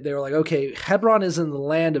took it, they were like, okay, Hebron is in the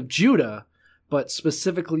land of Judah, but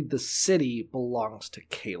specifically the city belongs to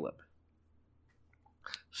Caleb.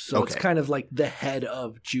 So It's kind of like the head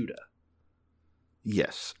of Judah.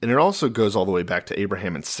 Yes. And it also goes all the way back to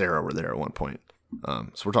Abraham and Sarah were there at one point.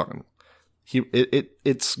 So we're talking,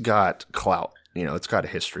 it's got clout, it's got a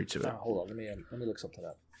history to it. Oh, hold on, let me look something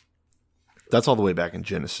up. That's all the way back in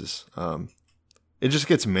Genesis. It just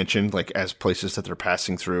gets mentioned like as places that they're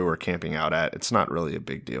passing through or camping out at. It's not really a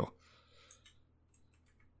big deal.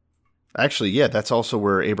 Actually, yeah, that's also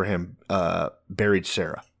where Abraham buried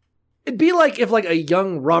Sarah. It'd be like if like a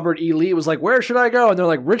young Robert E. Lee was like, where should I go? And they're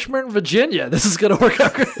like, Richmond, Virginia. This is going to work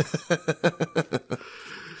out great.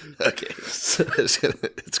 Okay. It's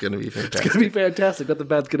going to be fantastic. It's going to be fantastic. Nothing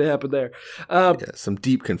bad's going to happen there. Some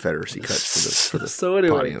deep Confederacy cuts for the so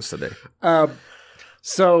anyway, audience today.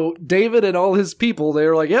 So David and all his people, they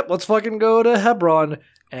were like, yep, let's fucking go to Hebron.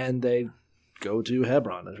 And they go to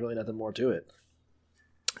Hebron. There's really nothing more to it.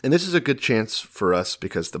 And this is a good chance for us,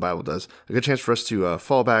 because the Bible does, a good chance for us to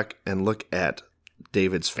fall back and look at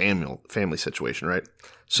David's family situation, right?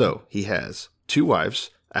 So he has 2 wives,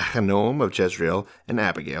 Ahinoam of Jezreel and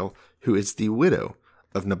Abigail, who is the widow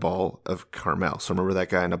of Nabal of Carmel. So remember that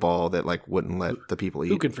guy Nabal that like wouldn't let the people eat?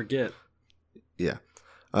 Who can forget? Yeah.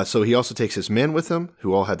 So he also takes his men with him,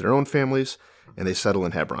 who all had their own families, and they settle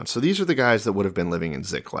in Hebron. So these are the guys that would have been living in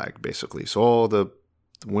Ziklag, basically. So all the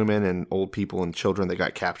women and old people and children that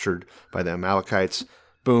got captured by the Amalekites,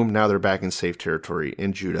 boom, now they're back in safe territory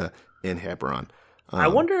in Judah, in Hebron. I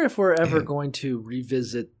wonder if we're ever going to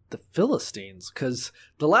revisit the Philistines, because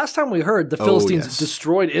the last time we heard, the Philistines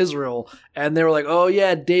destroyed Israel, and they were like, oh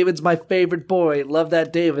yeah, David's my favorite boy, love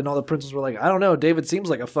that David, and all the princes were like, I don't know, David seems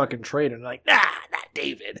like a fucking traitor, and they're like, nah, not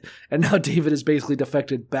David. And now David is basically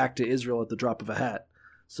defected back to Israel at the drop of a hat.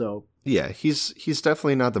 So yeah, he's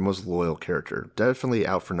definitely not the most loyal character. Definitely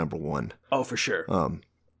out for number one. Oh, for sure.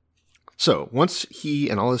 So once he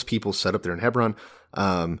and all his people set up there in Hebron,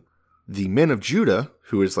 the men of Judah,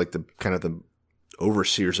 who is like the kind of the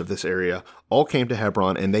overseers of this area, all came to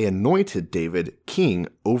Hebron, and they anointed David king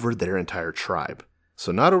over their entire tribe.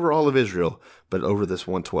 So not over all of Israel, but over this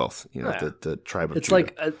 1/12, the tribe of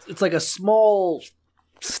Judah. It's like a small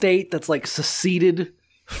state that's like seceded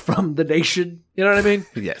from the nation. You know what I mean?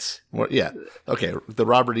 Yes. Well, yeah. Okay. The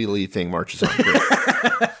Robert E. Lee thing marches on.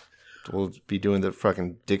 Great. We'll be doing the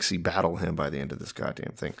fucking Dixie battle hymn by the end of this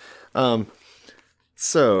goddamn thing.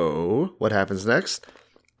 So what happens next?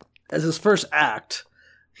 As his first act,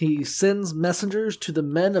 he sends messengers to the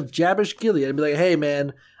men of Jabesh Gilead and be like, hey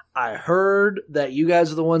man, I heard that you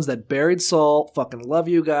guys are the ones that buried Saul. Fucking love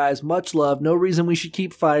you guys. Much love. No reason we should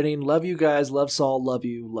keep fighting. Love you guys. Love Saul. Love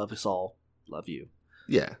you. Love Saul. Love you.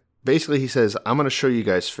 Yeah. Basically, he says, I'm going to show you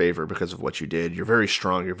guys favor because of what you did. You're very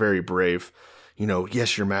strong. You're very brave.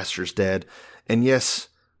 Yes, your master's dead. And yes,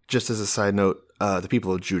 just as a side note, the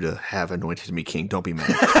people of Judah have anointed me king. Don't be mad.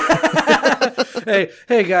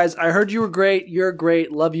 Hey guys, I heard you were great. You're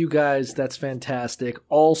great. Love you guys. That's fantastic.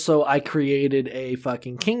 Also, I created a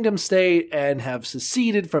fucking kingdom state and have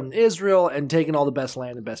seceded from Israel and taken all the best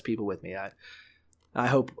land and best people with me. I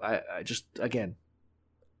hope I just, again,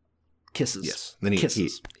 kisses. Yes. Then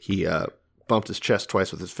kisses. He bumped his chest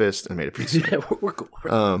twice with his fist and made a peace. Yeah, we're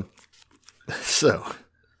cool. So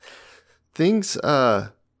things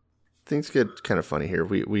get kind of funny here.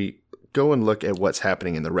 We go and look at what's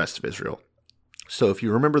happening in the rest of Israel. So if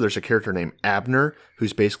you remember, there's a character named Abner,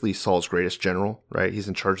 who's basically Saul's greatest general, right? He's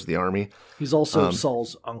in charge of the army. He's also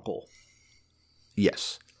Saul's uncle.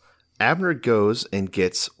 Yes. Abner goes and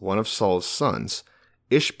gets one of Saul's sons,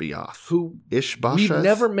 Ishbosheth. Who Ishbosheth? we've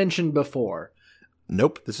never mentioned before.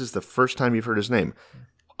 Nope. This is the first time you've heard his name.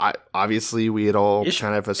 Obviously, we had all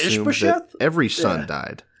kind of assumed that every son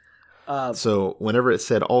died. So whenever it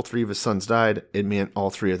said all three of his sons died, it meant all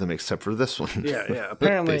three of them except for this one. Yeah.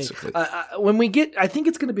 Apparently, when we get, I think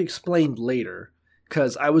it's going to be explained later,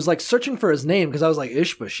 because I was like searching for his name because I was like,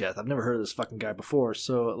 Ishbosheth. I've never heard of this fucking guy before.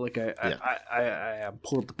 So like I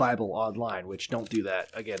pulled up the Bible online, which don't do that.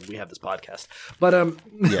 Again, we have this podcast. But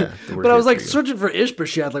but I was like searching for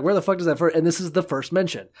Ishbosheth. Like, where the fuck does that first? And this is the first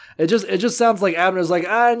mention. It just sounds like Abner's like,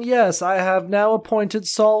 and yes, I have now appointed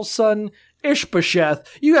Saul's son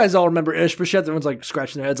Ishbosheth. You guys all remember Ishbosheth. Everyone's like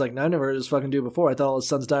scratching their heads like, no, I never heard this fucking dude before. I thought all his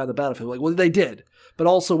sons died on the battlefield. Like, well, they did. But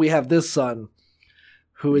also we have this son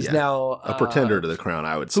who is now a pretender to the crown,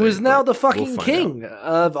 I would say. Who is now the fucking king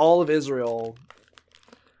of all of Israel.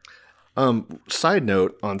 Side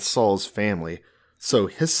note on Saul's family. So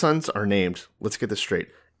his sons are named, let's get this straight,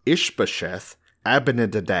 Ishbosheth,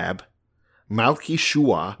 Abinadab,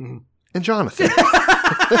 Malchi-Shua, and Jonathan.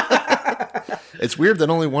 It's weird that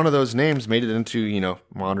only one of those names made it into,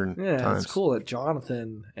 modern times. It's cool that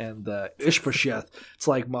Jonathan and Ishbosheth. It's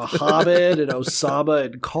like Mohammed and Osama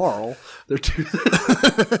and Carl. They're two.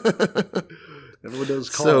 Everyone knows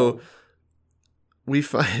Carl. So we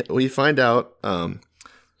find out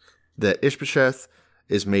that Ishbosheth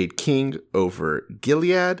is made king over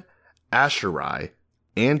Gilead, Asherai,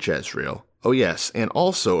 and Jezreel. Oh yes, and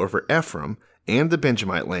also over Ephraim and the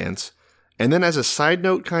Benjamite lands. And then as a side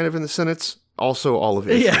note, kind of in the sentence, also all of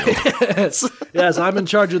Israel. Yes, I'm in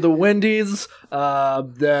charge of the Wendy's,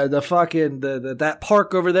 the fucking that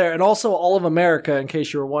park over there, and also all of America. In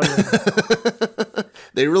case you were wondering,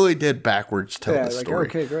 they really did backwards tell the story.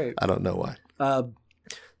 Okay, great. I don't know why.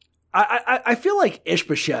 I feel like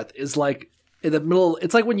Ishbosheth is like in the middle.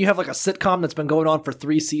 It's like when you have like a sitcom that's been going on for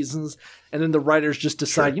 3 seasons, and then the writers just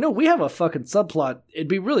decide, we have a fucking subplot. It'd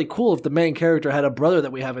be really cool if the main character had a brother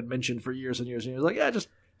that we haven't mentioned for years and years and years. Like, yeah, just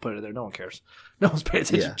put it there. No one cares. No one's paying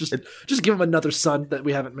attention. Yeah, just give him another son that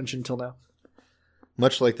we haven't mentioned until now.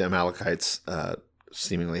 Much like the Amalekites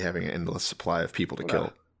seemingly having an endless supply of people to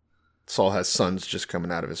kill. Saul has sons just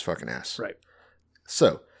coming out of his fucking ass. Right.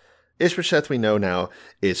 So, Ishbosheth, we know now,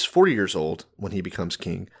 is 40 years old when he becomes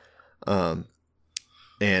king.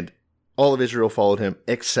 And all of Israel followed him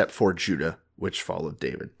except for Judah, which followed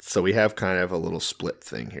David. So we have kind of a little split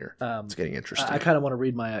thing here. It's getting interesting. I kind of want to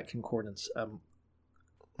read my concordance. Oh,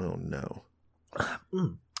 no.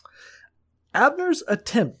 Abner's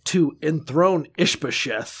attempt to enthrone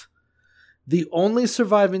Ishbosheth, the only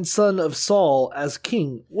surviving son of Saul as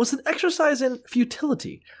king, was an exercise in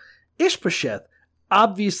futility. Ishbosheth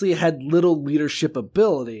obviously had little leadership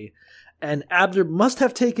ability, and Abner must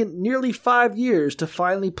have taken nearly 5 years to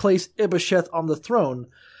finally place Ishbosheth on the throne,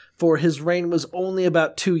 for his reign was only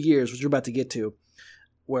about 2 years, which we're about to get to,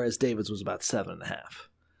 whereas David's was about 7.5.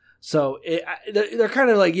 So they're kind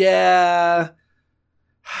of like, yeah,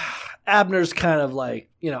 Abner's kind of like,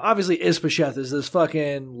 obviously Ishbosheth is this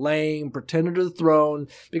fucking lame pretender to the throne,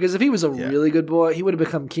 because if he was a really good boy, he would have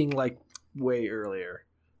become king like way earlier.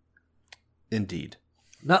 Indeed.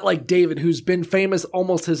 Not like David, who's been famous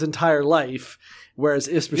almost his entire life, whereas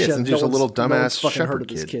Ishbosheth, and just a little dumbass fucking heard shepherd of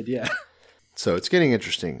this kid. Yeah. So it's getting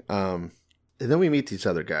interesting. And then we meet these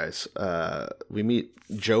other guys. We meet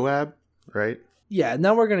Joab, right? Yeah.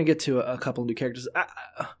 Now we're going to get to a couple new characters.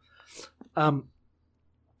 I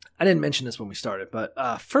didn't mention this when we started, but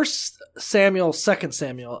 1 Samuel, 2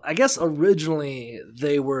 Samuel, I guess originally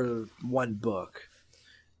they were one book.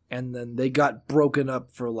 And then they got broken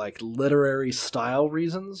up for like literary style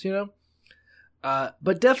reasons,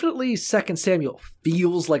 But definitely 2 Samuel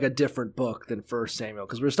feels like a different book than 1 Samuel,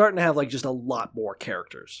 because we're starting to have like just a lot more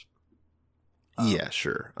characters. Yeah,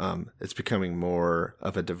 sure. It's becoming more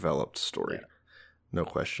of a developed story. Yeah. No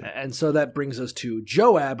question. And so that brings us to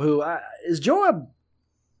Joab, who is Joab,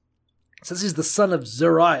 since he's the son of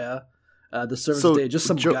Zeruiah, the servant of David, just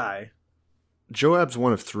some guy. Joab's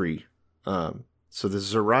one of 3. So the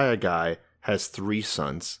Zeruiah guy has 3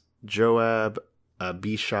 sons, Joab,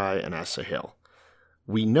 Abishai, and Asahel.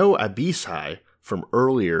 We know Abishai from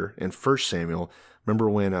earlier in 1 Samuel. Remember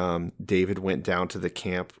when David went down to the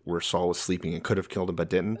camp where Saul was sleeping and could have killed him but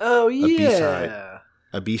didn't? Oh, yeah.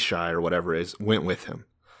 Abishai or whatever it is went with him.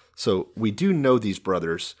 So we do know these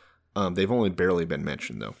brothers. They've only barely been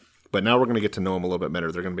mentioned, though. But now we're going to get to know them a little bit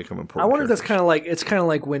better. They're going to become important. I wonder if that's kind of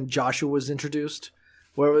like when Joshua was introduced.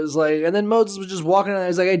 Where it was like, and then Moses was just walking around.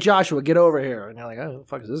 He's like, "Hey, Joshua, get over here!" And you're like, "Oh, who the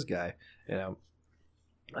fuck is this guy?" Yeah,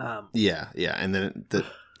 and then it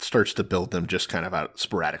starts to build them just kind of out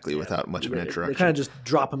sporadically without much of an introduction. They kind of just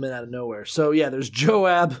drop them in out of nowhere. So yeah, there's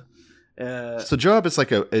Joab. So Joab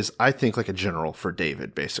is I think like a general for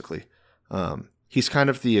David, basically. He's kind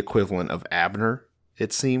of the equivalent of Abner,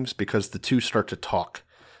 it seems, because the two start to talk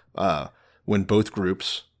when both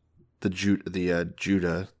groups, the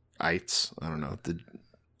Judahites, I don't know, the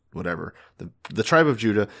tribe of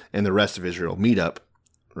Judah and the rest of Israel meet up,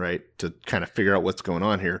 right, to kind of figure out what's going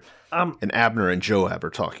on here. And Abner and Joab are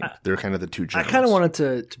talking. They're kind of the two generals. I kind of wanted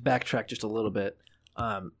to backtrack just a little bit.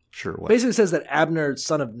 Sure. What? Basically, it says that Abner,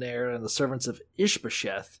 son of Ner, and the servants of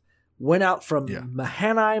Ishbosheth went out from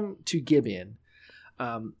Mahanaim to Gibeon.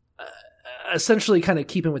 Essentially, kind of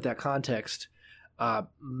keeping with that context,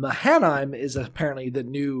 Mahanaim is apparently the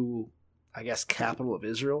new, I guess, capital of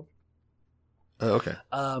Israel. Oh, okay.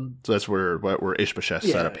 So that's where Ishbosheth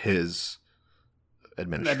set up his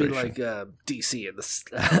administration. That'd be like DC in this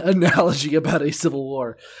analogy about a civil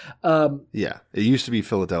war. Yeah, it used to be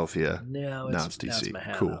Philadelphia. Now it's DC. Now it's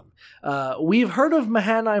Mahanaim. Cool. We've heard of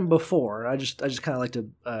Mahanaim before. I just kind of like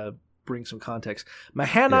to bring some context.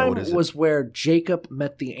 Mahanaim was where Jacob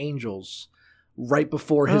met the angels right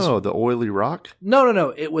before his... Oh, the oily rock?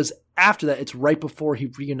 No. It was after that. It's right before he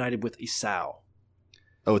reunited with Esau.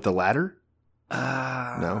 Oh, with the ladder?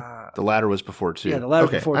 No, the ladder was before too. Yeah, the ladder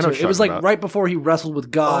was before too. It was like right before he wrestled with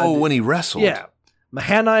God. Oh, when he wrestled. Yeah.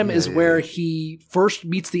 Mahanaim is where he first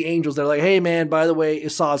meets the angels. They're like, "Hey, man, by the way,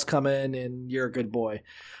 Esau's coming, and you're a good boy."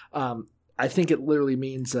 I think it literally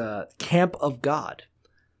means camp of God.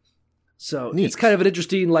 So It's kind of an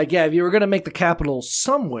interesting, like, if you were going to make the capital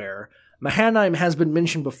somewhere, Mahanaim has been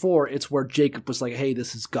mentioned before. It's where Jacob was like, "Hey,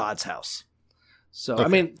 this is God's house." So, okay, I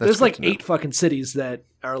mean, there's like 8 fucking cities that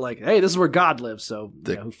are like, "Hey, this is where God lives." So,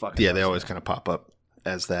 who fucking knows? They always kind of pop up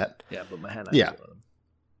as that. Yeah, but Mahanaim. Yeah.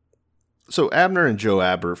 So Abner and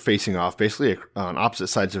Joab are facing off basically on opposite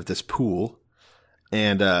sides of this pool.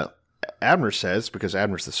 And Abner says, because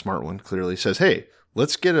Abner's the smart one, clearly says, "Hey,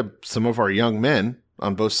 let's get some of our young men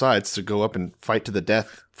on both sides to go up and fight to the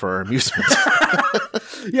death for our amusement."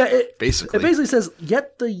 Yeah, it basically says,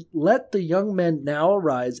 let the young men now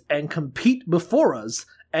arise and compete before us.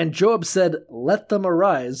 And Joab said, "Let them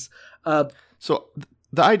arise." So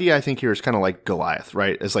the idea I think here is kind of like Goliath,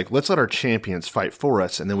 right? It's like, let's let our champions fight for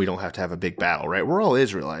us, and then we don't have to have a big battle, right? We're all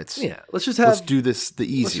Israelites. Yeah, let's do this the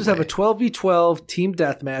easy way. Let's just have a 12v12 team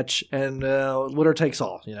deathmatch, and winner takes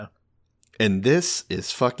all, you know? And this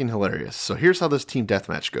is fucking hilarious. So here's how this team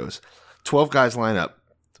deathmatch goes. 12 guys line up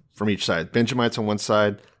from each side. Benjamites on one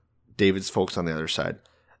side, David's folks on the other side.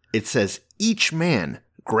 It says each man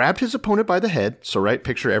grabbed his opponent by the head. So, right,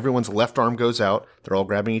 picture everyone's left arm goes out. They're all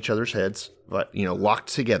grabbing each other's heads, but,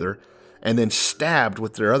 locked together, and then stabbed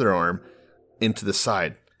with their other arm into the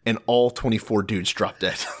side. And all 24 dudes drop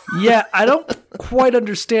dead. Yeah, I don't quite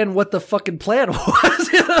understand what the fucking plan was.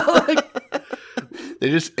 They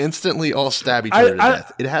just instantly all stab each other to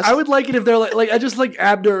death. I would like it if they're like I just like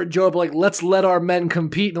Abner and Joab, like, let's let our men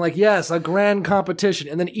compete, and like, yes, a grand competition,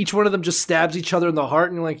 and then each one of them just stabs each other in the heart,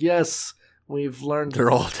 and you're like, yes, we've learned. They're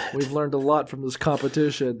all dead. We've learned a lot from this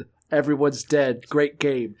competition. Everyone's dead. Great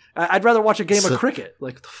game. I'd rather watch a game of cricket.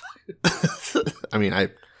 Like, what the fuck? I mean, I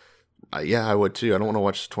would too. I don't want to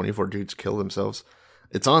watch 24 dudes kill themselves.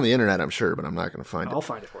 It's on the internet, I'm sure, but I'm not going to find it. I'll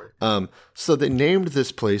find it for you. So they named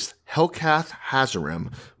this place Helkath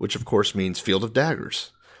Hazarim, which of course means Field of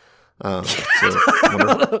Daggers. It'd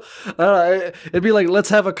be like, let's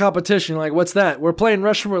have a competition. Like, what's that? We're playing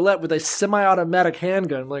Russian roulette with a semi-automatic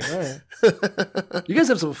handgun. Like, all right. You guys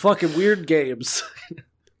have some fucking weird games.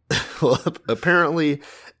 Well, apparently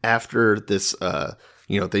after this, they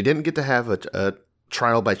didn't get to have a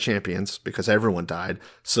trial by champions because everyone died.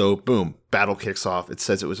 So boom, battle kicks off. It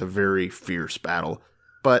says it was a very fierce battle.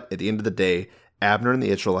 But at the end of the day, Abner and the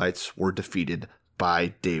Israelites were defeated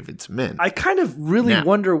by David's men. I kind of really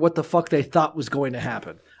wonder what the fuck they thought was going to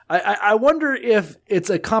happen. I wonder if it's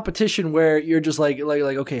a competition where you're just like,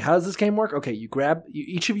 okay, how does this game work? Okay,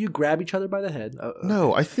 each of you grab each other by the head.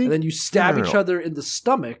 No, I think... And then you stab each other in the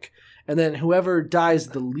stomach, and then whoever dies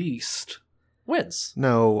the least wins.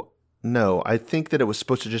 No, I think that it was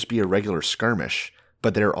supposed to just be a regular skirmish,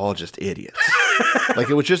 but they're all just idiots. Like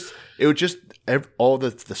it would just all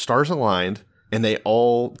the stars aligned, and they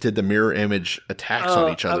all did the mirror image attacks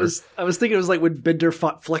on each other. I was thinking it was like when Bender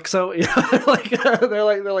fought Flexo. You know, they're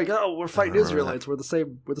like, oh, we're fighting Israelites. We're the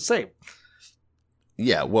same.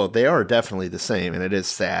 Yeah, well, they are definitely the same, and it is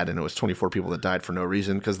sad, and it was 24 people that died for no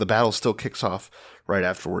reason, because the battle still kicks off right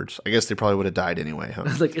afterwards. I guess they probably would have died anyway, huh?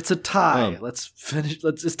 Like, it's a tie. Let's finish.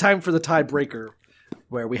 It's time for the tiebreaker,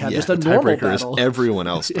 where we have just a normal battle. Is everyone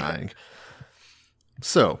else dying.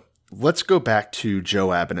 So, let's go back to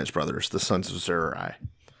Joab and his brothers, the sons of Zeruiah.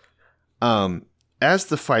 As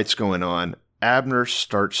the fight's going on, Abner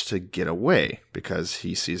starts to get away, because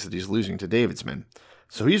he sees that he's losing to David's men.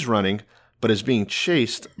 So he's running, but is being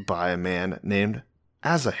chased by a man named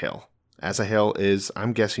Asahel. Asahel is,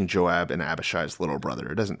 I'm guessing, Joab and Abishai's little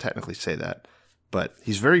brother. It doesn't technically say that, but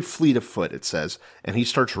he's very fleet of foot, it says, and he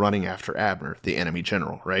starts running after Abner, the enemy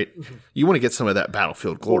general, right? Mm-hmm. You want to get some of that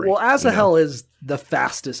battlefield glory. Well, Asahel is the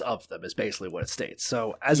fastest of them, is basically what it states.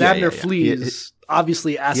 So as Abner flees,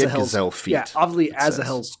 obviously Asahel's feet. Yeah, obviously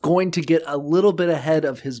Asahel's going to get a little bit ahead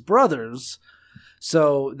of his brothers,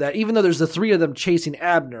 so that even though there's the three of them chasing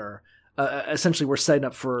Abner, essentially we're setting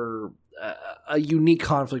up for a unique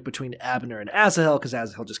conflict between Abner and Asahel, because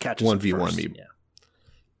Asahel just catches 1v1 me. Yeah.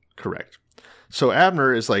 Correct. So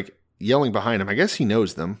Abner is like yelling behind him. I guess he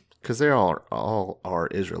knows them because they all are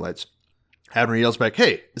Israelites. Abner yells back,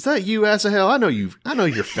 "Hey, is that you, Asahel? I know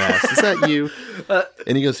you're fast. Is that you?"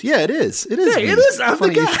 And he goes, "Yeah, it is. It is. Hey, it is. I'm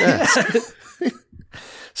the guy."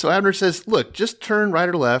 So Abner says, "Look, just turn right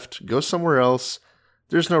or left. Go somewhere else.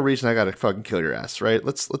 There's no reason I gotta fucking kill your ass, right?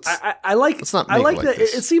 Let's not make that.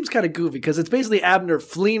 It seems kind of goofy because it's basically Abner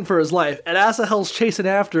fleeing for his life, and Asahel's chasing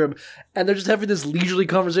after him, and they're just having this leisurely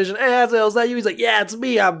conversation. Hey, Asahel, is that you? He's like, yeah, it's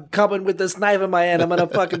me. I'm coming with this knife in my hand. I'm gonna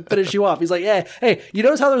fucking finish you off. He's like, yeah, hey, you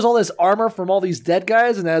notice how there's all this armor from all these dead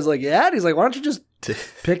guys? And Asah's like, yeah. And he's like, why don't you just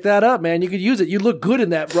pick that up, man? You could use it. You look good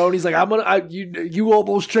in that, bro. And he's like, you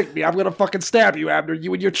almost tricked me. I'm gonna fucking stab you, Abner.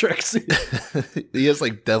 You and your tricks. He has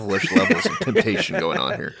like devilish levels of temptation going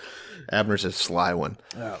on here. Abner's a sly one.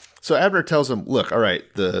 Oh. So Abner tells him, look, all right,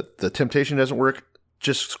 the temptation doesn't work.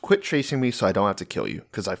 Just quit chasing me so I don't have to kill you,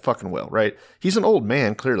 because I fucking will, right? He's an old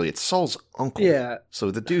man, clearly. It's Saul's uncle. Yeah. So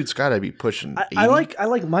the dude's got to be pushing 80. I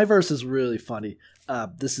like my verse is really funny.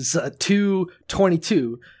 This is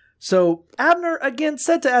 2:22. So Abner again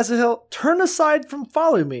said to Asahel, turn aside from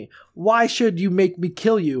following me. Why should you make me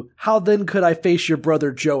kill you? How then could I face your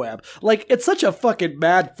brother Joab? Like, it's such a fucking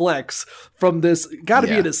mad flex from this, gotta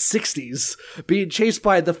be in his 60s, being chased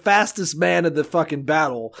by the fastest man in the fucking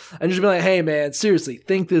battle. And just be like, hey man, seriously,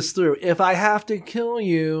 think this through. If I have to kill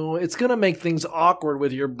you, it's gonna make things awkward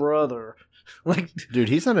with your brother. Like, dude,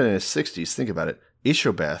 he's not in his 60s. Think about it.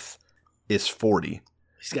 Ishobeth is 40.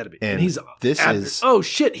 He's got to be. And he's this Abner. is... Oh,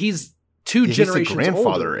 shit. He's two generations he's the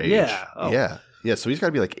grandfather older. age. Yeah. Oh. Yeah, so he's got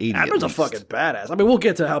to be like 80 Abner's at a least. fucking badass. I mean, we'll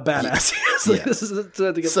get to how badass he is. Like, this is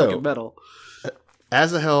to get fucking metal.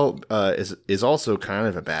 Asahel is also kind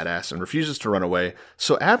of a badass and refuses to run away.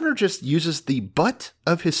 So Abner just uses the butt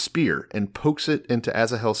of his spear and pokes it into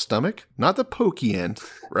Asahel's stomach. Not the pokey end,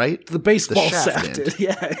 right? The baseball shaft shaft. end.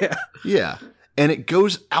 Yeah. Yeah. And it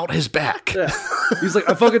goes out his back. Yeah. He's like,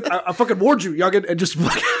 I fucking warned you, youngin', and just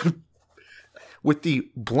fucking... With the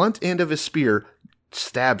blunt end of his spear,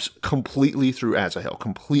 stabs completely through Asahel,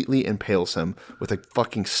 completely impales him with a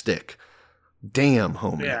fucking stick. Damn,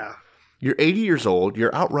 homie. Yeah. You're 80 years old,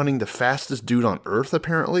 you're outrunning the fastest dude on earth,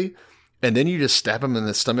 apparently, and then you just stab him in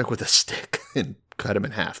the stomach with a stick and cut him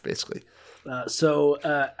in half, basically. So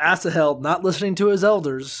Asahel, not listening to his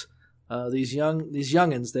elders, these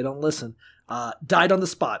youngins, they don't listen, died on the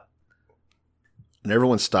spot. And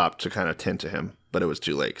everyone stopped to kind of tend to him, but it was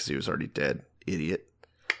too late because he was already dead. Idiot.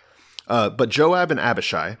 But Joab and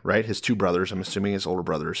Abishai, right, his two brothers, I'm assuming his older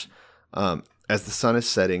brothers, as the sun is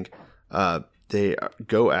setting, they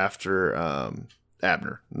go after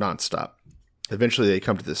Abner nonstop. Eventually they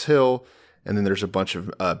come to this hill, and then there's a bunch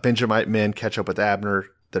of Benjamite men catch up with Abner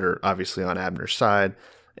that are obviously on Abner's side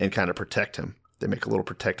and kind of protect him. They make a little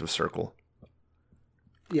protective circle.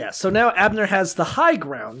 Yeah, so now Abner has the high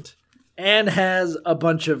ground and has a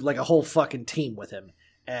bunch of, like, a whole fucking team with him.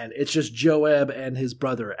 And it's just Joab and his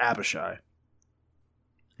brother Abishai.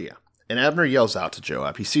 Yeah. And Abner yells out to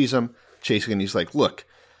Joab. He sees him chasing, and he's like, look,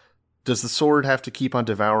 does the sword have to keep on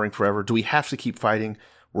devouring forever? Do we have to keep fighting?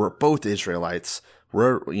 We're both Israelites.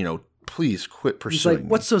 Please quit pursuing. He's like,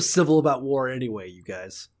 what's so civil about war anyway, you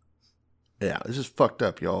guys? Yeah, this is fucked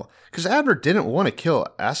up, y'all. Because Abner didn't want to kill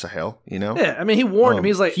Asahel, you know? Yeah, I mean, he warned him.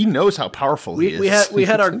 He's like... He knows how powerful he is. We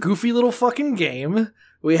had our goofy little fucking game.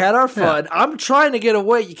 We had our fun. Yeah. I'm trying to get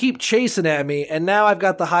away. You keep chasing at me, and now I've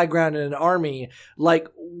got the high ground in an army. Like,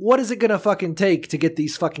 what is it going to fucking take to get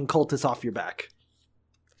these fucking cultists off your back?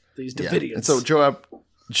 These Davidians. Yeah. And so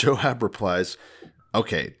Joab replies,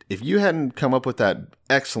 okay, if you hadn't come up with that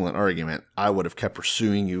excellent argument, I would have kept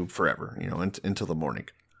pursuing you forever, until the morning.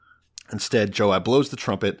 Instead, Joab blows the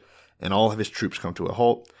trumpet, and all of his troops come to a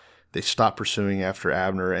halt. They stop pursuing after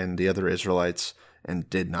Abner and the other Israelites and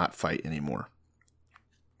did not fight anymore.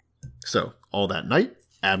 So, all that night,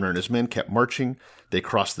 Abner and his men kept marching. They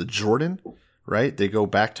crossed the Jordan, right? They go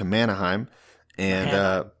back to Mahanaim.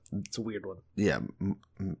 And it's a weird one. Yeah,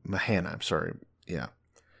 Mahanaim, sorry. Yeah.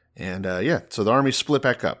 And so the army split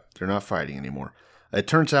back up. They're not fighting anymore. It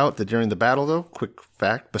turns out that during the battle, though, quick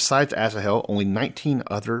fact, besides Asahel, only 19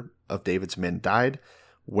 other of David's men died,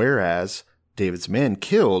 whereas David's men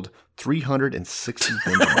killed 360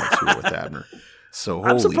 Benjamites who were with Abner. So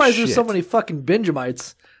I'm surprised shit. There's so many fucking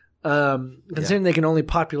Benjamites, considering they can only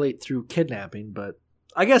populate through kidnapping. But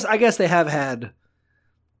I guess they have had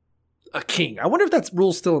a king. I wonder if that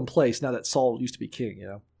rule's still in place now that Saul used to be king.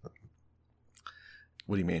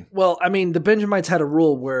 What do you mean? Well, I mean, the Benjamites had a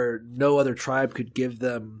rule where no other tribe could give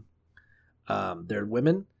them their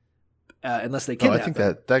women unless they kidnap I think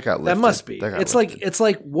them. that got lifted. That must be. It's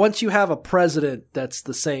like once you have a president that's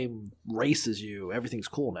the same race as you, everything's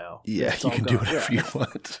cool now. Yeah, you can do whatever you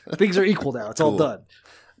want. Things are equal now. It's all done.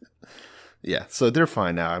 Yeah, so they're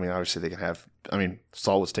fine now. I mean, obviously they can have. I mean,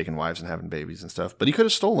 Saul was taking wives and having babies and stuff, but he could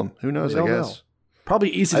have stole them. Who knows? I guess. Know. Probably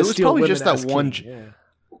easy to steal. It was probably just that one. Yeah.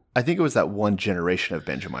 I think it was that one generation of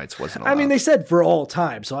Benjamites wasn't allowed. I mean, they said for all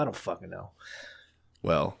time, so I don't fucking know.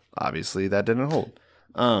 Well, obviously that didn't hold.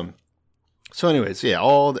 So anyways, yeah,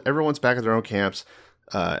 everyone's back at their own camps.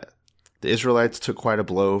 The Israelites took quite a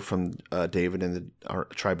blow from David and the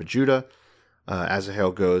tribe of Judah.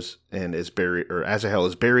 Asahel goes and is buried, or Asahel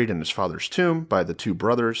is buried in his father's tomb by the two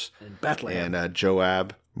brothers. In Bethlehem. And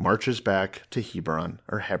Joab marches back to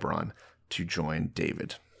Hebron to join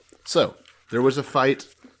David. So there was a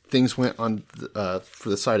fight. Things went on for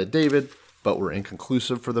the side of David, but were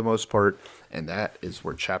inconclusive for the most part. And that is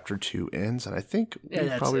where chapter 2 ends. And I think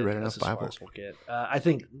we've probably read enough Bible. We'll get. I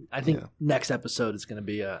think next episode is going to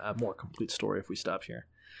be a more complete story if we stop here.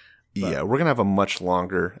 But. Yeah, we're going to have a much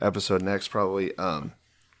longer episode next probably.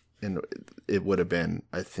 And it would have been,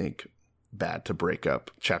 I think, bad to break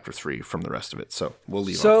up chapter 3 from the rest of it. So we'll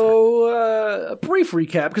leave off there. A brief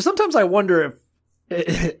recap, because sometimes I wonder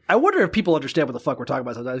if people understand what the fuck we're talking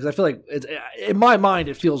about sometimes, because I feel like in my mind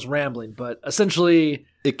it feels rambling, but essentially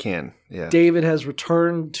it can. Yeah. David has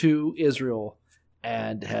returned to Israel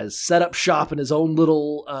and has set up shop in his own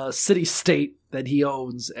little city-state that he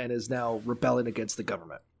owns and is now rebelling against the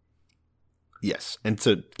government. Yes, and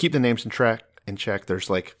to keep the names in check,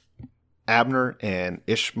 there's like Abner and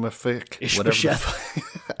Ishmael.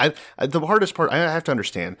 Ishbosheth. The hardest part, I have to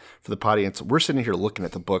understand for the audience, we're sitting here looking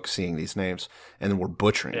at the book, seeing these names, and then we're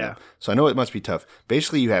butchering them. So I know it must be tough.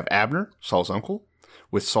 Basically, you have Abner, Saul's uncle,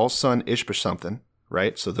 with Saul's son Ishbosheth something,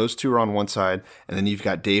 right? So those two are on one side, and then you've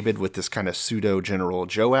got David with this kind of pseudo-general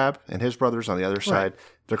Joab and his brothers on the other side.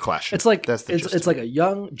 They're clashing. It's like it's like a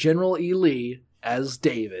young General E. Lee as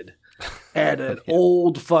David and an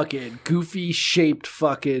old fucking goofy-shaped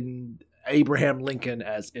fucking Abraham Lincoln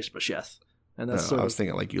as Ishbosheth. And that's I was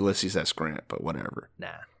thinking like Ulysses S. Grant, but whatever. Nah.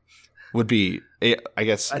 Would be, I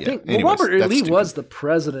guess. I think Anyways, Robert E. Lee stupid. was the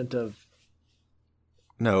president of.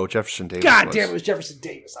 No, Jefferson Davis. God damn, it was Jefferson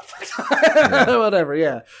Davis. Whatever,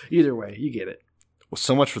 yeah. Either way, you get it. Well,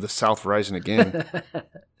 so much for the South rising again.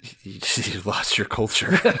 you lost your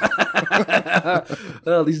culture.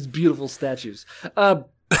 Oh, these beautiful statues.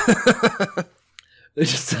 They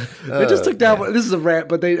just took down. This is a rant,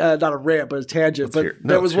 but they not a rant, but a tangent.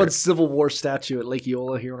 There was one Civil War statue at Lake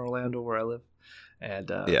Eola here in Orlando, where I live, and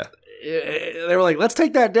they were like, "Let's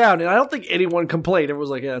take that down." And I don't think anyone complained. Everyone was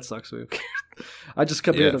like, "Yeah, that sucks." I just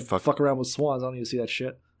come here to fuck around with swans. I don't even see that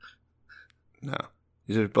shit. No,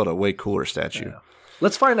 you should build a way cooler statue. Yeah.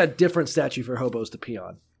 Let's find a different statue for hobos to pee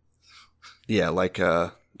on. Yeah, like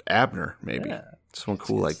Abner, maybe. Yeah. Someone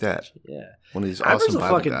cool like that. Yeah. One of these Abner's awesome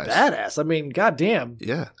Bible fucking guys. badass. I mean, goddamn.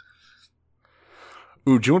 Yeah.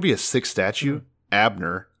 Ooh, do you want to be a sick statue? Mm-hmm.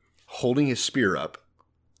 Abner holding his spear up,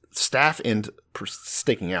 staff end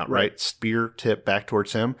sticking out, right? Spear tip back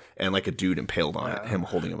towards him, and like a dude impaled on it, him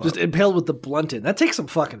holding him up. Just impaled with the blunt end. That takes some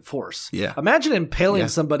fucking force. Yeah. Imagine impaling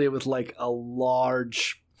somebody with like a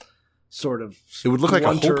large sort of it would look like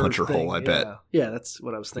a hole puncher thing. hole, I bet. Yeah, that's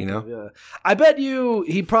what I was thinking of. Yeah. I bet you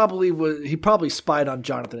he probably spied on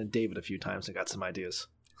Jonathan and David a few times and got some ideas.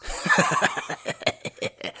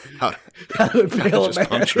 How to impale just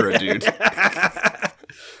puncture a dude.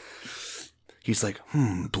 He's like,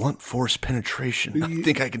 blunt force penetration. I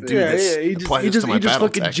think I can do this. Yeah. He just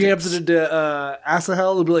fucking jams it into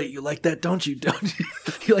Asahel and be like, "You like that, don't you? Don't you?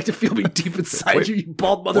 You like to feel me deep inside you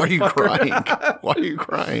bald motherfucker." Why are you crying? Why are you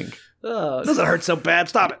crying? It doesn't hurt so bad.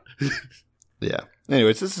 Stop it. Yeah.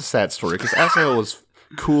 Anyways, this is a sad story because Asahel was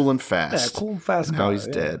cool and fast. Yeah, cool and fast. And now he's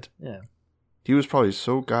dead. Yeah. He was probably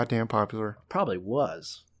so goddamn popular. Probably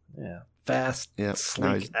was. Yeah. Fast, yeah,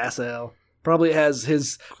 sleek, Asahel. Probably has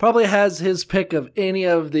his pick of any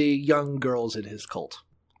of the young girls in his cult.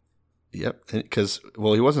 Yep, because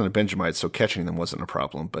he wasn't a Benjamite, so catching them wasn't a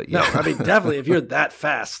problem. But yeah, no, I mean definitely if you're that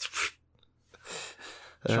fast,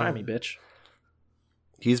 try me, bitch.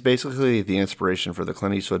 He's basically the inspiration for the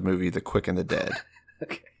Clint Eastwood movie The Quick and the Dead.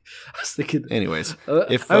 Okay, I was thinking. Anyways,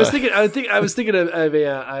 I was thinking of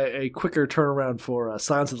a quicker turnaround for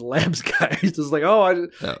Silence of the Lambs guy. He's just like,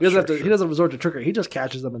 he doesn't resort to trickery. He just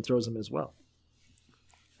catches them and throws them as well.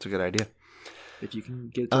 It's a good idea. If you can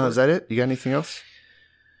get. Is that it? You got anything else?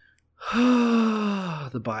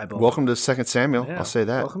 The Bible. Welcome to 2 Samuel. Yeah. I'll say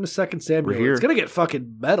that. Welcome to 2 Samuel. We're here. It's gonna get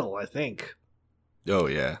fucking metal, I think. Oh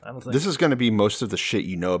yeah, I don't think this is going to be most of the shit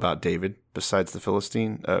you know about David, besides the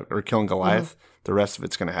Philistine or killing Goliath. Mm-hmm. The rest of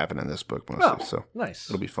it's going to happen in this book mostly. Oh, so nice.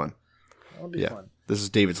 It'll be fun. It'll be fun. This is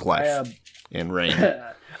David's life and reign.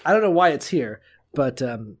 I don't know why it's here, but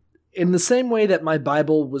in the same way that my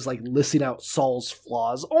Bible was like listing out Saul's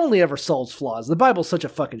flaws, only ever Saul's flaws. The Bible's such a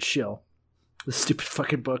fucking shill. This stupid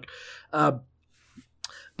fucking book.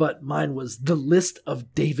 But mine was the list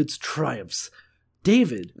of David's triumphs.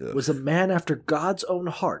 David was a man after God's own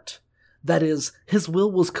heart. That is, his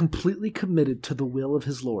will was completely committed to the will of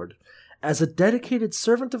his Lord. As a dedicated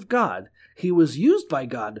servant of God, he was used by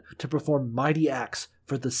God to perform mighty acts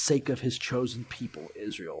for the sake of his chosen people,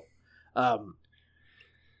 Israel.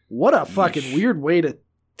 What a fucking weird way to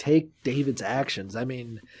take David's actions. I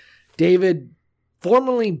mean, David,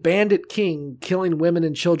 formerly bandit king, killing women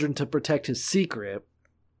and children to protect his secret.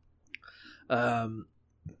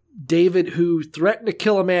 David, who threatened to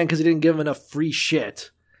kill a man because he didn't give him enough free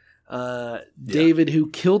shit. David,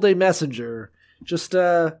 who killed a messenger. Just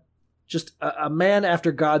a man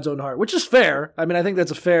after God's own heart, which is fair. I mean, I think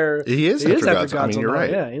that's a fair. He is after God's own heart. You're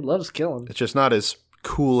right. Yeah, he loves killing. It's just not as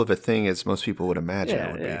cool of a thing as most people would imagine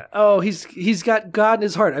it would be. Oh, he's got God in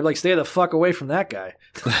his heart. I'd like stay the fuck away from that guy.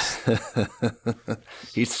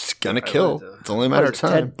 He's gonna kill. It's only a matter of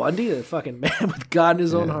time. Ted Bundy, the fucking man with God in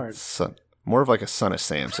his own heart. More of like a Son of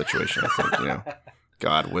Sam situation, I think.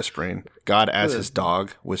 God whispering, God as his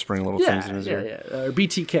dog whispering little things in his ear. Yeah. Or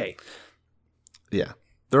BTK. Yeah.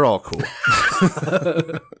 They're all cool.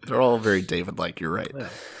 They're all very David-like. You're right. Yeah.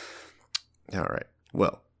 All right.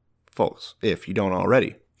 Well, folks, if you don't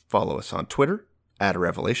already, follow us on Twitter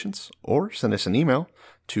 @Revelations, or send us an email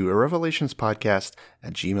to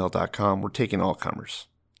revelationspodcast@gmail.com. We're taking all comers.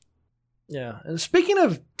 Yeah, and speaking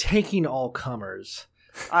of taking all comers,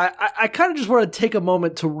 I kind of just want to take a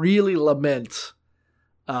moment to really lament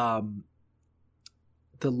the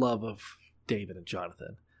love of David and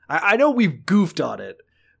Jonathan. I know we've goofed on it,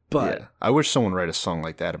 but yeah, I wish someone write a song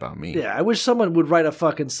like that about me. Yeah, I wish someone would write a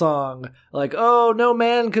fucking song like, "Oh, no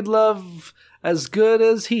man could love as good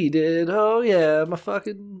as he did." Oh yeah, my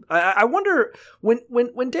fucking. I wonder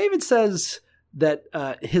when David says that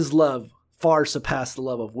his love far surpassed the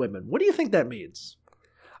love of women. What do you think that means?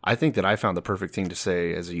 I think that I found the perfect thing to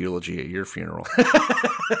say as a eulogy at your funeral.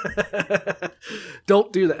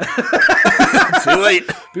 Don't do that. Too late.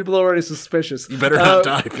 People are already suspicious. You better not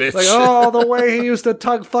die, bitch. Like, oh, the way he used to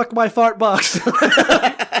fuck my fart box.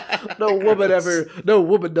 No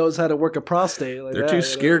woman knows how to work a prostate. Like They're too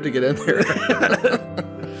scared to get in there.